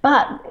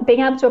 But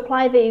being able to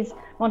apply these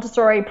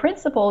Montessori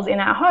principles in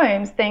our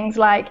homes, things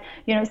like,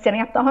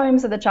 setting up the home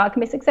so the child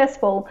can be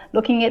successful,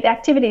 looking at the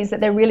activities that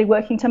they're really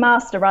working to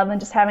master rather than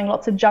just having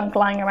lots of junk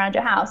lying around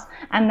your house.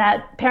 And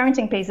that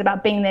parenting piece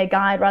about being their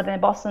guide rather than their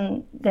boss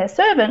and their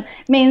servant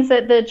means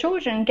that the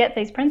children get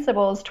these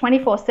principles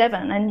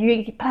 24/7, and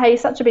you play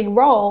such a big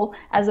role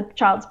as a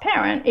child's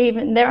parent.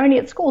 Even they're only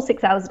at school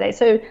 6 hours a day,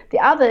 so the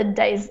other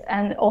days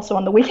and also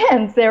on the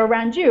weekends they're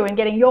around you and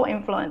getting your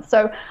influence.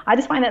 So I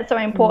just find that so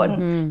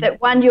important,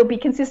 that one, you'll be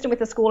consistent with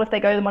the school if they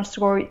go to the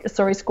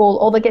Montessori school,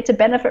 or they get to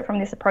benefit from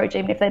this approach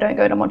even if they don't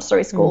go to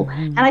Montessori school.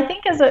 And I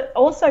think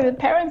also the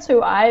parents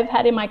who I've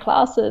had in my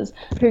classes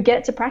who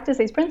get to practice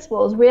these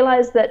principles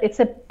realize that it's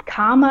a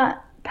calmer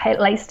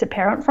place to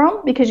parent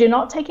from, because you're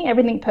not taking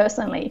everything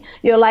personally.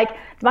 You're like,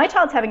 my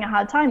child's having a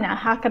hard time now,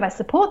 how can I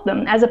support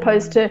them? As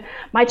opposed to,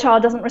 my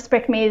child doesn't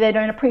respect me, they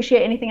don't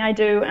appreciate anything I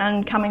do,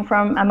 and coming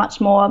from a much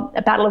more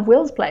a battle of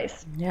wills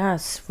place.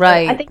 Yes,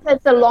 right. So I think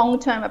that's a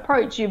long-term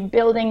approach. You're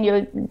building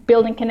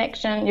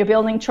connection, you're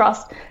building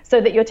trust,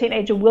 so that your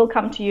teenager will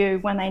come to you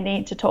when they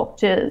need to talk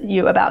to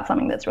you about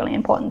something that's really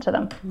important to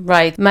them.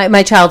 Right.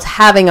 My child's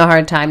having a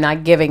hard time,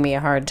 not giving me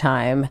a hard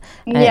time,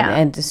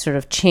 and just sort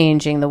of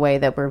changing the way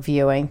that we're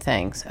viewing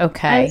things.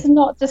 Okay. And it's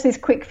not just this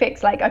quick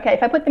fix, like, okay,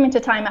 if I put them into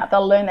timeout,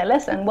 they'll learn their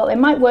lesson. Well, it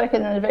might work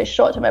in a very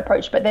short-term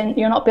approach, but then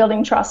you're not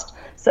building trust,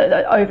 so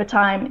that over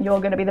time you're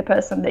going to be the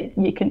person that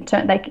you can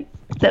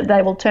that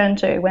they will turn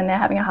to when they're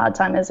having a hard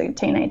time as a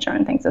teenager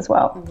and things as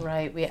well.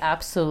 Right. We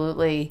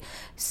absolutely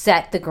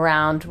set the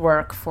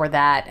groundwork for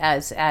that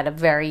as at a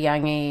very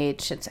young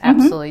age. It's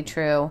absolutely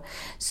true.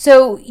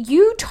 So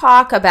you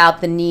talk about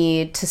the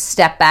need to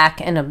step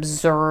back and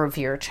observe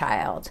your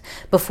child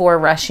before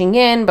rushing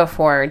in,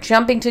 before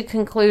jumping to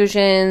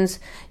conclusions.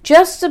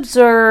 Just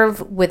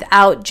observe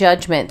without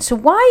judgment. So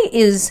why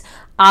is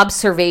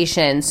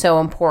observation so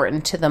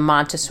important to the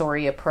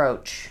Montessori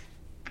approach?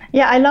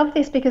 Yeah, I love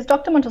this because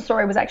Dr.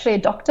 Montessori was actually a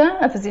doctor,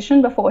 a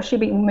physician, before she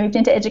moved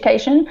into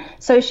education.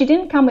 So she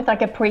didn't come with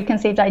like a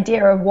preconceived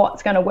idea of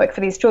what's going to work for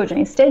these children.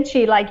 Instead,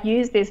 she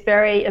used this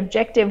very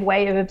objective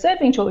way of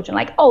observing children,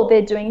 like, oh,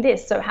 they're doing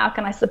this, so how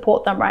can I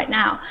support them right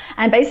now?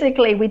 And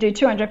basically, we do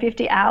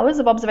 250 hours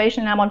of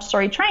observation in our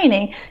Montessori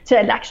training to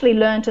actually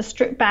learn to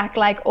strip back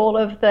like all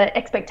of the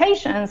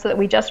expectations so that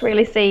we just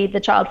really see the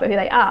child for who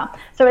they are.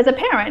 So as a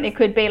parent, it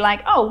could be like,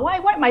 oh, why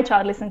won't my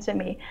child listen to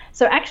me?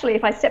 So actually,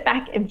 if I step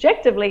back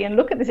objectively and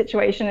look at the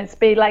situation, it's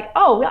be like,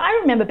 oh, I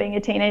remember being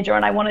a teenager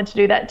and I wanted to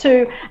do that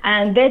too,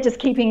 and they're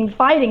just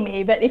fighting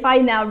me. But if I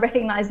now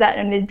recognize that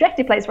in an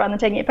objective place rather than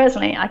taking it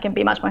personally, I can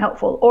be much more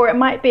helpful. Or it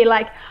might be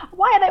like,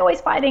 why are they always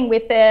fighting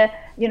with their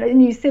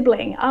new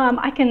sibling?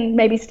 I can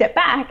maybe step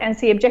back and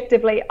see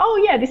objectively,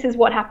 oh yeah, this is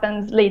what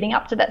happens leading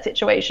up to that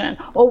situation.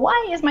 Or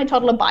why is my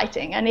toddler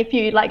biting? And if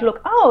you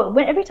look,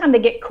 every time they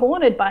get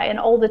cornered by an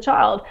older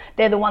child,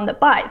 they're the one that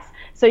bites.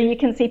 So you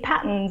can see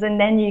patterns, and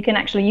then you can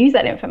actually use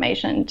that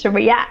information to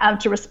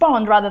to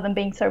respond rather than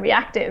being so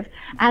reactive.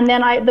 And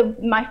then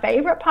my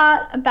favorite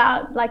part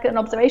about an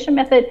observation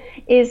method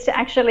is to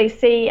actually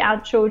see our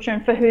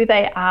children for who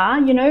they are,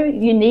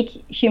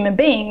 unique human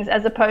beings,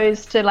 as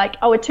opposed to a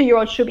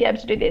 2-year-old should be able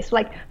to do this.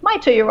 Like, my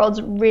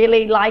 2-year-old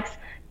really likes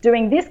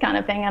doing this kind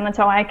of thing, and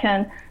so I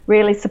can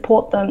really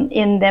support them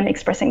in them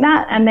expressing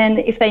that. And then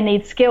if they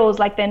need skills,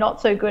 like they're not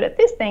so good at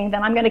this thing,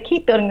 then I'm going to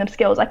keep building them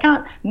skills. I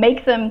can't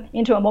make them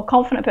into a more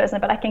confident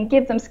person, but I can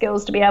give them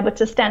skills to be able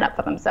to stand up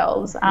for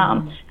themselves,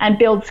 and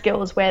build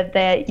skills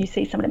where you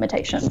see some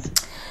limitations.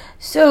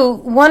 So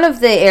one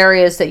of the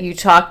areas that you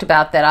talked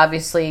about that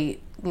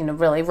obviously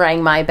really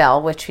rang my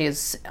bell, which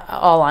is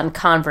all on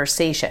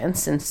conversation,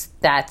 since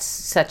that's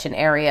such an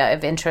area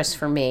of interest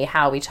for me,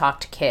 how we talk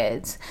to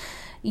kids.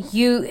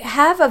 You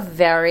have a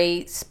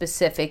very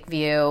specific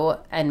view,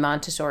 and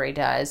Montessori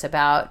does,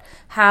 about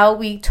how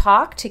we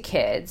talk to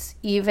kids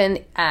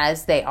even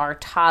as they are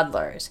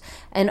toddlers.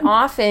 And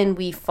often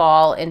we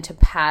fall into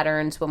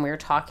patterns when we're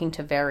talking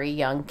to very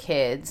young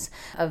kids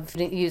of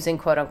using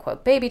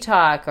quote-unquote baby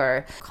talk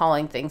or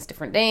calling things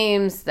different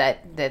names than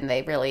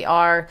they really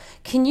are.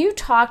 Can you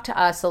talk to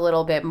us a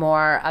little bit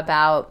more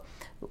about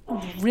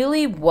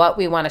really what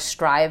we want to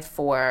strive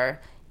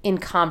for in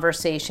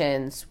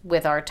conversations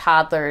with our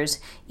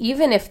toddlers,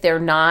 even if they're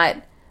not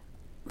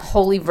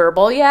wholly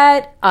verbal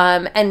yet,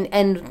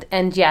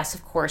 and yes,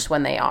 of course,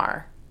 when they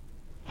are?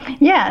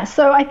 Yeah,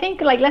 so I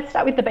think let's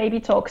start with the baby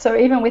talk. So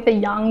even with a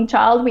young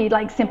child, we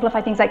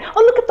simplify things like,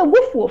 oh, look at the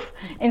woof woof,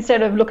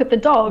 instead of look at the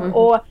dog.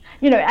 Or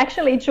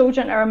actually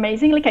children are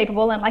amazingly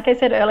capable, and like I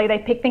said earlier, they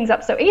pick things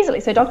up so easily.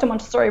 So Dr.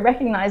 Montessori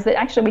recognized that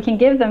actually we can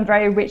give them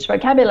very rich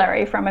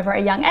vocabulary from a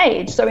very young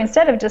age. So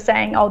instead of just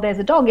saying, oh, there's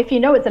a dog, if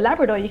you know it's a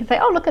Labrador, you can say,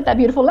 oh, look at that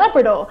beautiful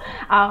Labrador.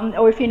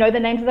 Or if you know the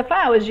names of the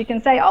flowers, you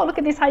can say, oh, look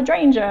at this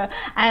hydrangea.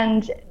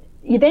 And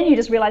then you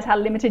just realize how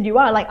limited you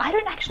are. Like, I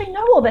don't actually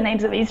know all the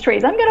names of these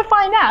trees. I'm going to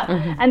find out.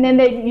 And then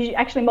you're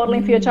actually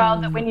modeling for your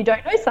child that when you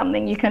don't know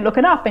something, you can look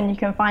it up and you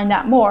can find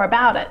out more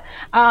about it.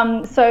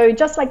 So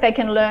just like they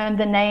can learn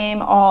the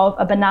name of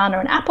a banana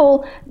and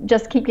apple,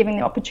 just keep giving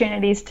them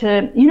opportunities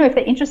to, if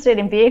they're interested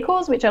in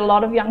vehicles, which a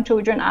lot of young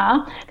children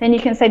are, then you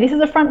can say, this is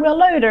a front wheel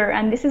loader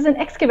and this is an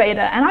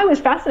excavator. And I was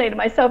fascinated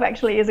myself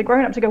actually as a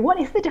grown up to go, what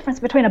is the difference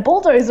between a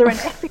bulldozer and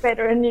an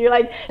excavator? And you're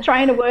like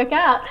trying to work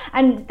out,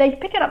 and they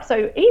pick it up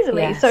so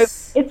easily. Yes. So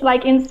it's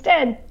like,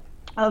 instead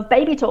of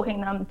baby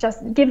talking them,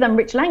 just give them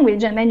rich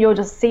language, and then you'll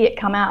just see it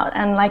come out.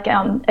 And like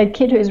a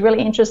kid who's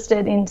really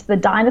interested into the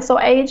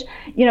dinosaur age,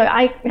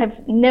 I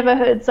have never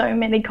heard so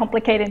many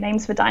complicated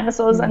names for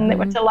dinosaurs. And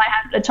until I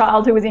had a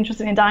child who was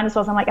interested in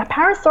dinosaurs, I'm like, a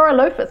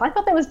Parasaurolophus. I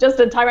thought there was just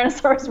a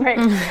Tyrannosaurus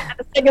Rex and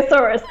a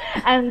Stegosaurus.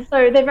 And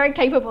so they're very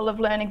capable of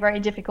learning very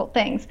difficult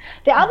things.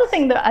 The other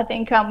thing that I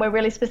think we're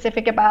really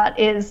specific about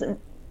is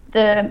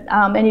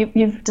and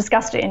you've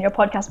discussed it in your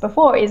podcast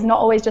before, is not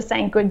always just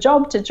saying good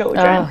job to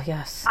children. Oh,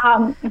 yes.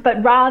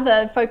 But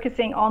rather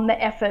focusing on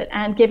the effort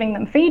and giving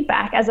them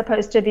feedback as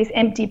opposed to this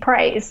empty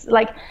praise.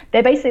 Like,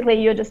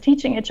 you're just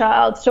teaching a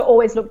child to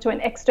always look to an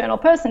external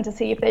person to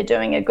see if they're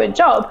doing a good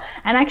job.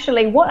 And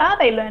actually, what are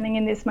they learning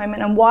in this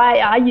moment, and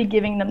why are you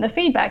giving them the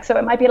feedback? So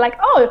it might be like,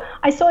 oh,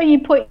 I saw you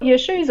put your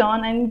shoes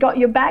on and got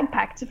your bag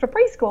packed for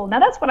preschool. Now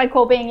that's what I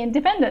call being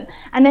independent.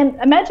 And then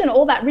imagine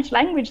all that rich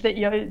language that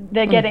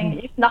they're getting,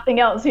 if nothing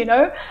else,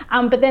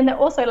 but then they're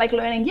also like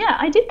learning,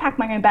 I did pack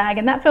my own bag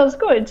and that feels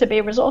good, to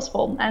be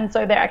resourceful. And so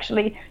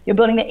you're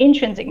building the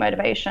intrinsic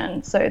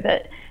motivation so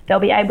that they'll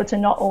be able to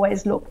not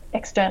always look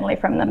externally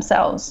from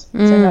themselves.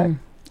 So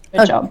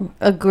good job.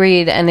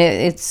 Agreed. And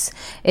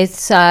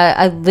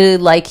I really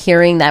like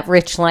hearing that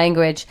rich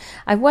language.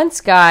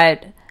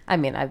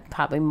 I've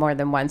probably more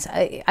than once.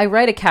 I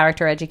write a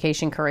character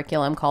education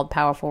curriculum called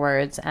Powerful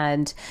Words,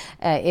 and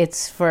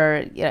it's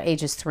for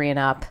ages 3 and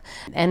up.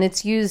 And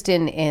it's used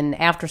in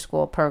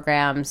after-school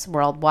programs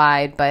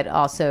worldwide, but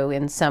also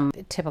in some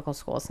typical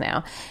schools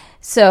now.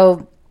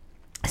 So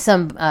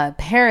some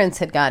parents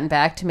had gotten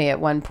back to me at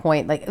one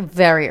point, like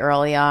very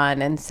early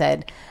on, and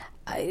said,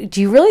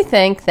 do you really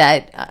think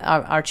that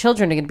our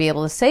children are going to be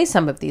able to say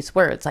some of these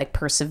words like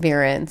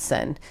perseverance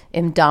and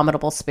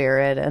indomitable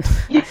spirit and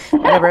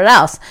whatever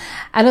else?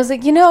 And I was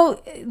like,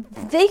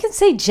 they can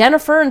say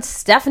Jennifer and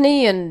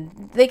Stephanie,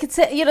 and they could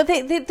say,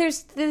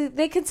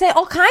 they could say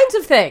all kinds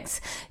of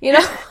things,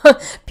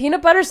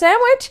 peanut butter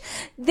sandwich.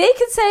 They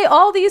could say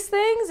all these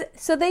things,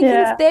 so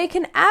they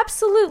can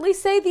absolutely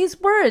say these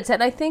words.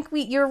 And I think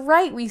you're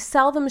right. We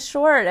sell them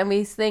short, and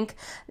we think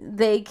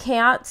they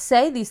can't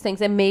say these things,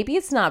 and maybe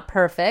it's not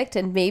perfect,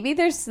 and maybe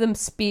there's some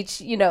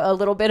speech, a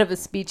little bit of a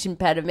speech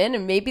impediment,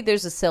 and maybe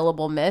there's a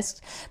syllable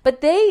missed,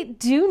 but they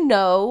do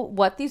know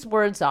what these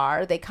words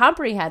are. They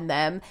comprehend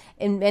them.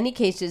 In many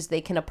cases,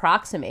 they can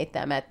approximate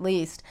them at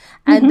least.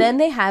 And then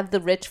they have the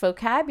rich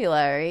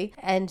vocabulary,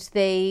 and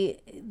they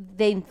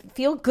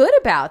feel good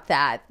about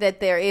that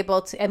they're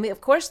able to,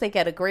 of course they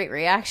get a great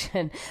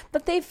reaction,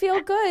 but they feel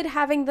good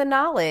having the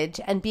knowledge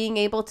and being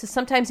able to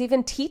sometimes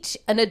even teach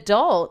an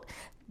adult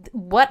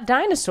what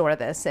dinosaur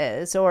this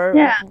is, or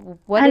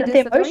what it is the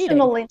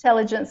emotional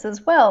intelligence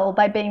as well,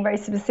 by being very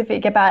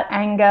specific about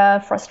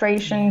anger,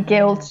 frustration,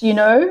 guilt,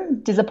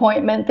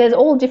 disappointment. There's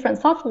all different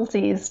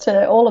subtleties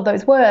to all of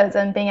those words,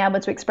 and being able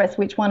to express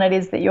which one it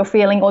is that you're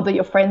feeling or that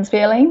your friend's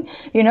feeling,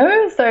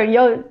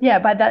 so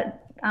by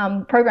that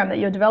program that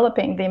you're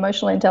developing, the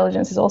emotional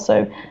intelligence is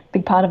also a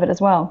big part of it as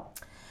well.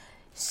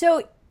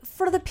 So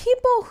for the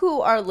people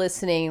who are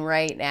listening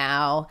right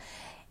now,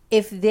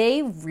 if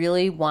they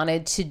really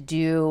wanted to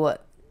do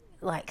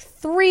like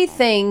 3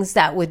 things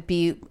that would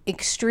be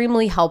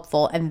extremely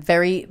helpful and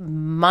very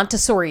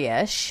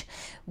Montessori-ish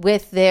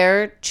with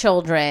their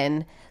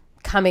children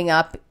coming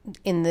up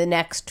in the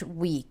next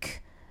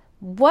week,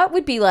 what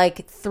would be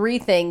like 3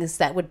 things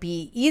that would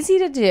be easy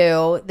to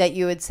do that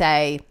you would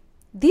say,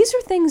 these are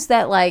things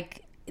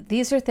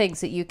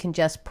that you can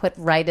just put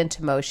right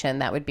into motion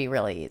that would be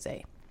really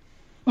easy?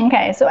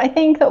 Okay, so I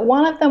think that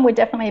one of them would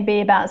definitely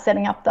be about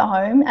setting up the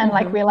home and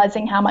like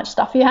realizing how much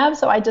stuff you have.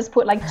 So I just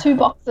put like 2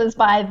 boxes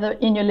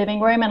in your living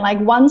room, and like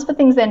one's for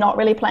things they're not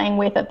really playing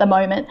with at the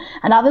moment,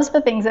 and others for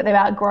things that they've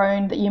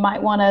outgrown that you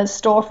might want to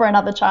store for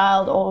another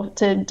child or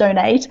to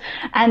donate.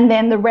 And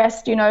then the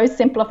rest,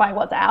 simplify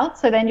what's out.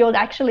 So then you'll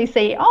actually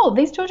see, oh,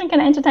 these children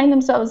can entertain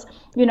themselves,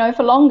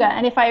 for longer.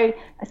 And if I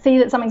see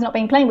that something's not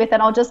being played with, then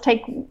I'll just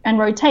take and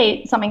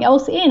rotate something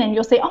else in, and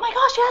you'll see, oh my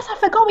gosh, yes, I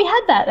forgot we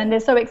had that. And they're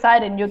so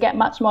excited, and you'll get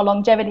much more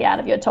longevity out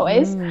of your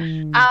toys.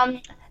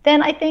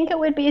 Then I think it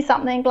would be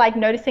something like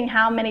noticing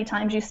how many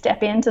times you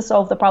step in to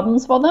solve the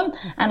problems for them,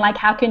 and like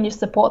how can you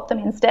support them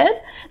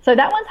instead. So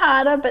that one's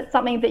harder, but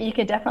something that you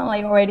could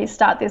definitely already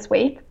start this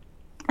week.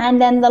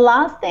 And then the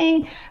last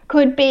thing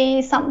could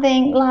be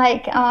something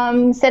like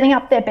setting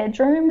up their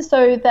bedroom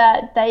so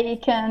that they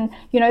can,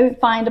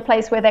 find a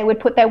place where they would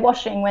put their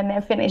washing when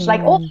they're finished.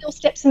 Like all the little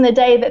steps in the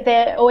day that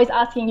they're always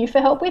asking you for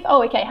help with.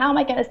 Oh, okay, how am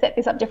I going to set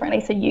this up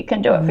differently so you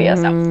can do it for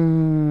yourself?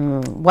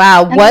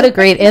 Wow, what a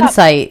great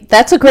insight.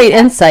 That's a great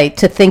insight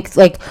to think,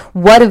 like,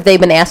 what have they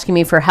been asking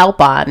me for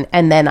help on?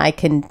 And then I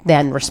can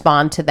then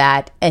respond to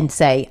that and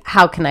say,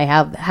 how can I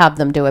have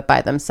them do it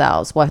by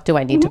themselves? What do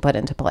I need to put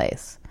into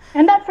place?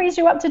 And that frees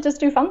you up to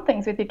just do fun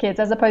things with your kids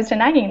as opposed to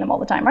nagging them all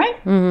the time, right?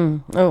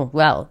 Oh,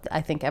 well,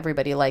 I think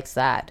everybody likes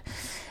that.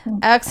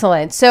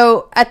 Excellent.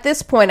 So at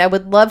this point, I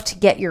would love to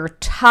get your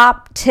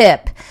top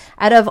tip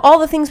out of all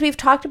the things we've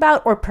talked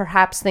about, or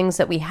perhaps things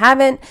that we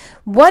haven't.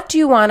 What do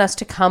you want us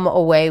to come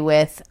away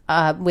with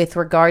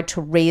regard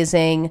to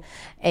raising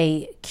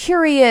a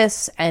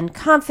curious and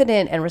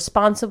confident and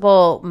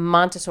responsible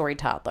Montessori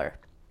toddler?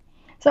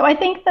 So I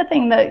think the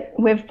thing that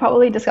we've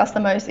probably discussed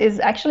the most is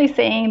actually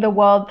seeing the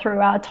world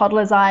through our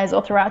toddler's eyes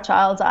or through our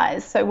child's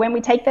eyes. So when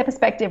we take their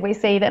perspective, we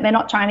see that they're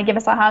not trying to give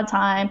us a hard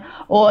time,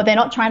 or they're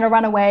not trying to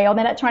run away, or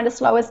they're not trying to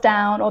slow us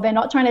down, or they're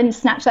not trying to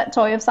snatch that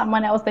toy of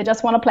someone else. They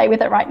just want to play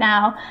with it right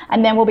now.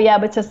 And then we'll be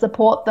able to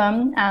support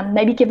them,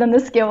 maybe give them the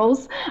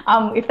skills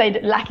if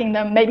they're lacking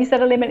them, maybe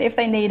set a limit if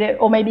they need it,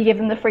 or maybe give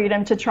them the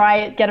freedom to try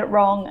it, get it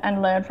wrong,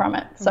 and learn from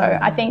it. So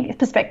I think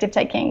perspective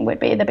taking would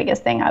be the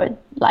biggest thing I would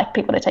like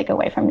people to take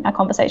away from our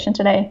conversation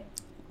today.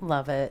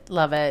 Love it.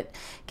 Love it.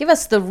 Give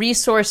us the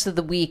resource of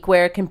the week.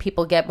 Where can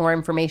people get more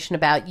information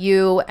about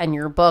you and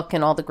your book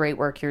and all the great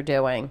work you're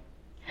doing?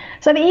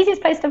 So the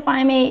easiest place to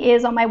find me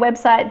is on my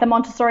website,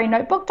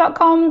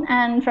 themontessorinotebook.com,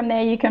 and from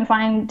there you can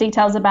find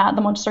details about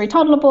the Montessori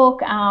Toddler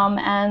book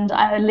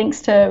and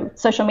links to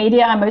social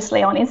media. I'm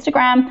mostly on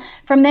Instagram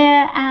from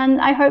there, and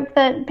I hope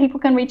that people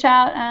can reach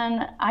out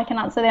and I can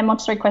answer their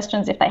Montessori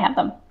questions if they have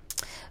them.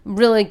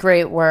 Really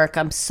great work.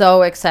 I'm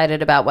so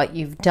excited about what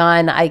you've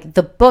done.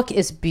 The book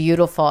is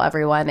beautiful,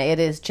 everyone. It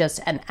is just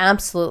an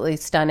absolutely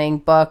stunning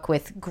book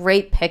with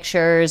great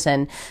pictures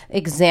and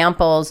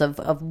examples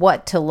of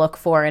what to look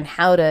for and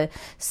how to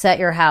set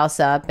your house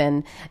up,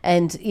 and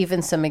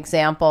even some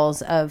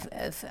examples of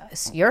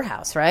your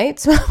house, right?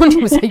 So when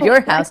you was at your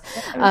house,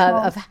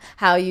 of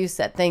how you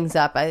set things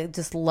up. I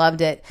just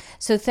loved it.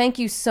 So thank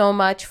you so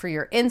much for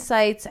your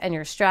insights and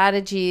your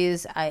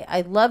strategies.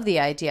 I love the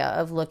idea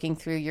of looking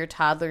through your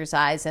toddler's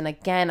eyes. And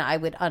again, I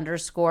would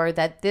underscore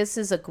that this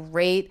is a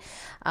great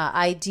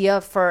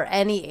idea for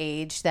any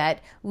age,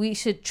 that we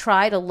should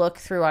try to look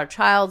through our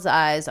child's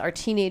eyes, our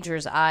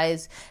teenager's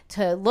eyes,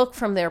 to look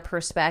from their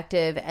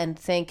perspective and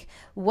think,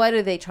 what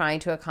are they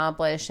trying to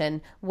accomplish and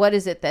what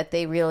is it that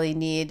they really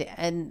need?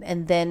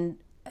 And then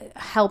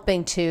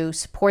helping to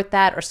support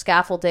that or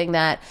scaffolding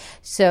that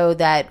so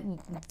that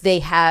they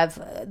have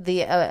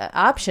the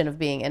option of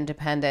being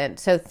independent.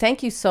 So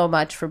thank you so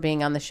much for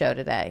being on the show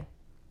today.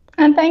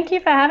 And thank you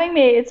for having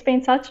me. It's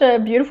been such a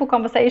beautiful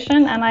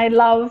conversation, and I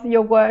love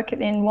your work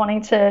in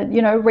wanting to,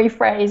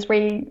 rephrase,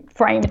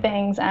 reframe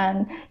things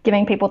and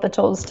giving people the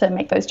tools to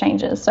make those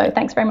changes. So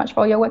thanks very much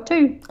for all your work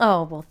too.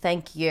 Oh, well,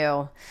 thank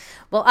you.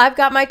 Well, I've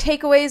got my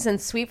takeaways, and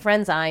sweet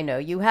friends, I know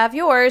you have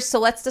yours. So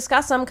let's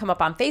discuss them. Come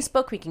up on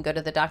Facebook. We can go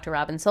to the Dr.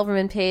 Robin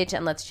Silverman page,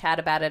 and let's chat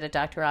about it at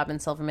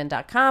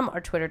drrobinsilverman.com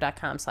or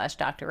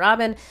twitter.com/Dr.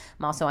 Robin.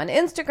 I'm also on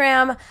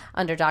Instagram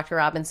under Dr.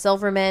 Robin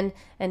Silverman.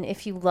 And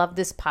if you love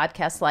this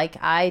podcast like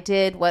I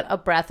did, what a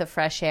breath of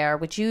fresh air.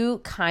 Would you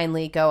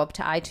kindly go up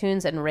to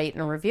iTunes and rate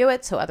and review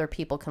it so other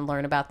people can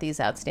learn about these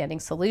outstanding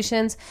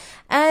solutions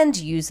and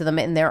use them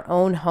in their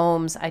own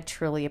homes? I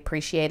truly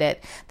appreciate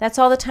it. That's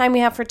all the time we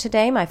have for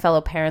today, my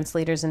fellow parents,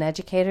 leaders, and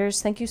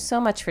educators. Thank you so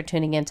much for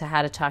tuning in to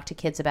How to Talk to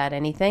Kids About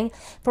Anything.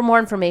 For more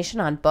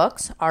information on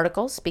books,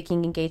 articles,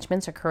 speaking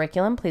engagements, or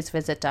curriculum, please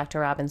visit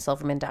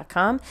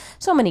drrobinsilverman.com.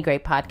 So many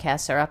great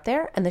podcasts are up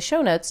there, and the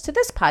show notes to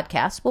this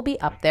podcast will be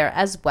up there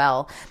as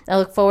well. I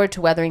look forward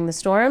to weathering the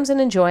storms and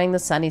enjoying the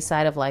sunny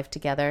side of life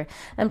together.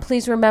 And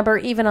please remember,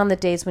 even on the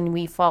days when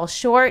we fall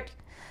short,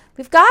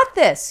 we've got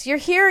this. You're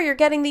here. You're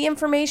getting the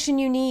information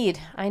you need.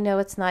 I know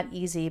it's not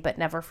easy, but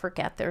never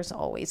forget there's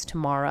always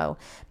tomorrow.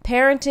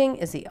 Parenting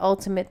is the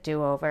ultimate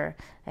do-over.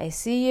 I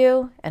see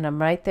you, and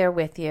I'm right there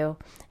with you.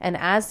 And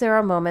as there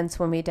are moments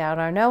when we doubt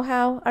our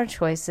know-how, our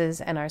choices,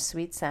 and our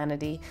sweet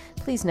sanity,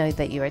 please know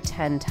that you are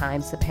 10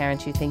 times the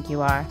parent you think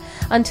you are.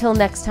 Until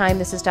next time,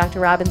 this is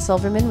Dr. Robin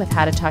Silverman with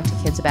How to Talk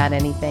to Kids About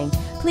Anything.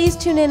 Please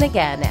tune in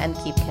again and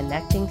keep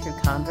connecting through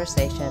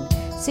conversation.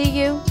 See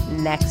you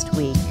next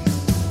week.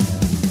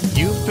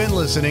 You've been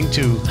listening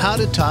to How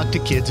to Talk to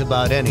Kids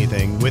About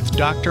Anything with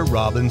Dr.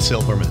 Robin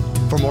Silverman.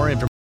 For more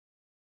information,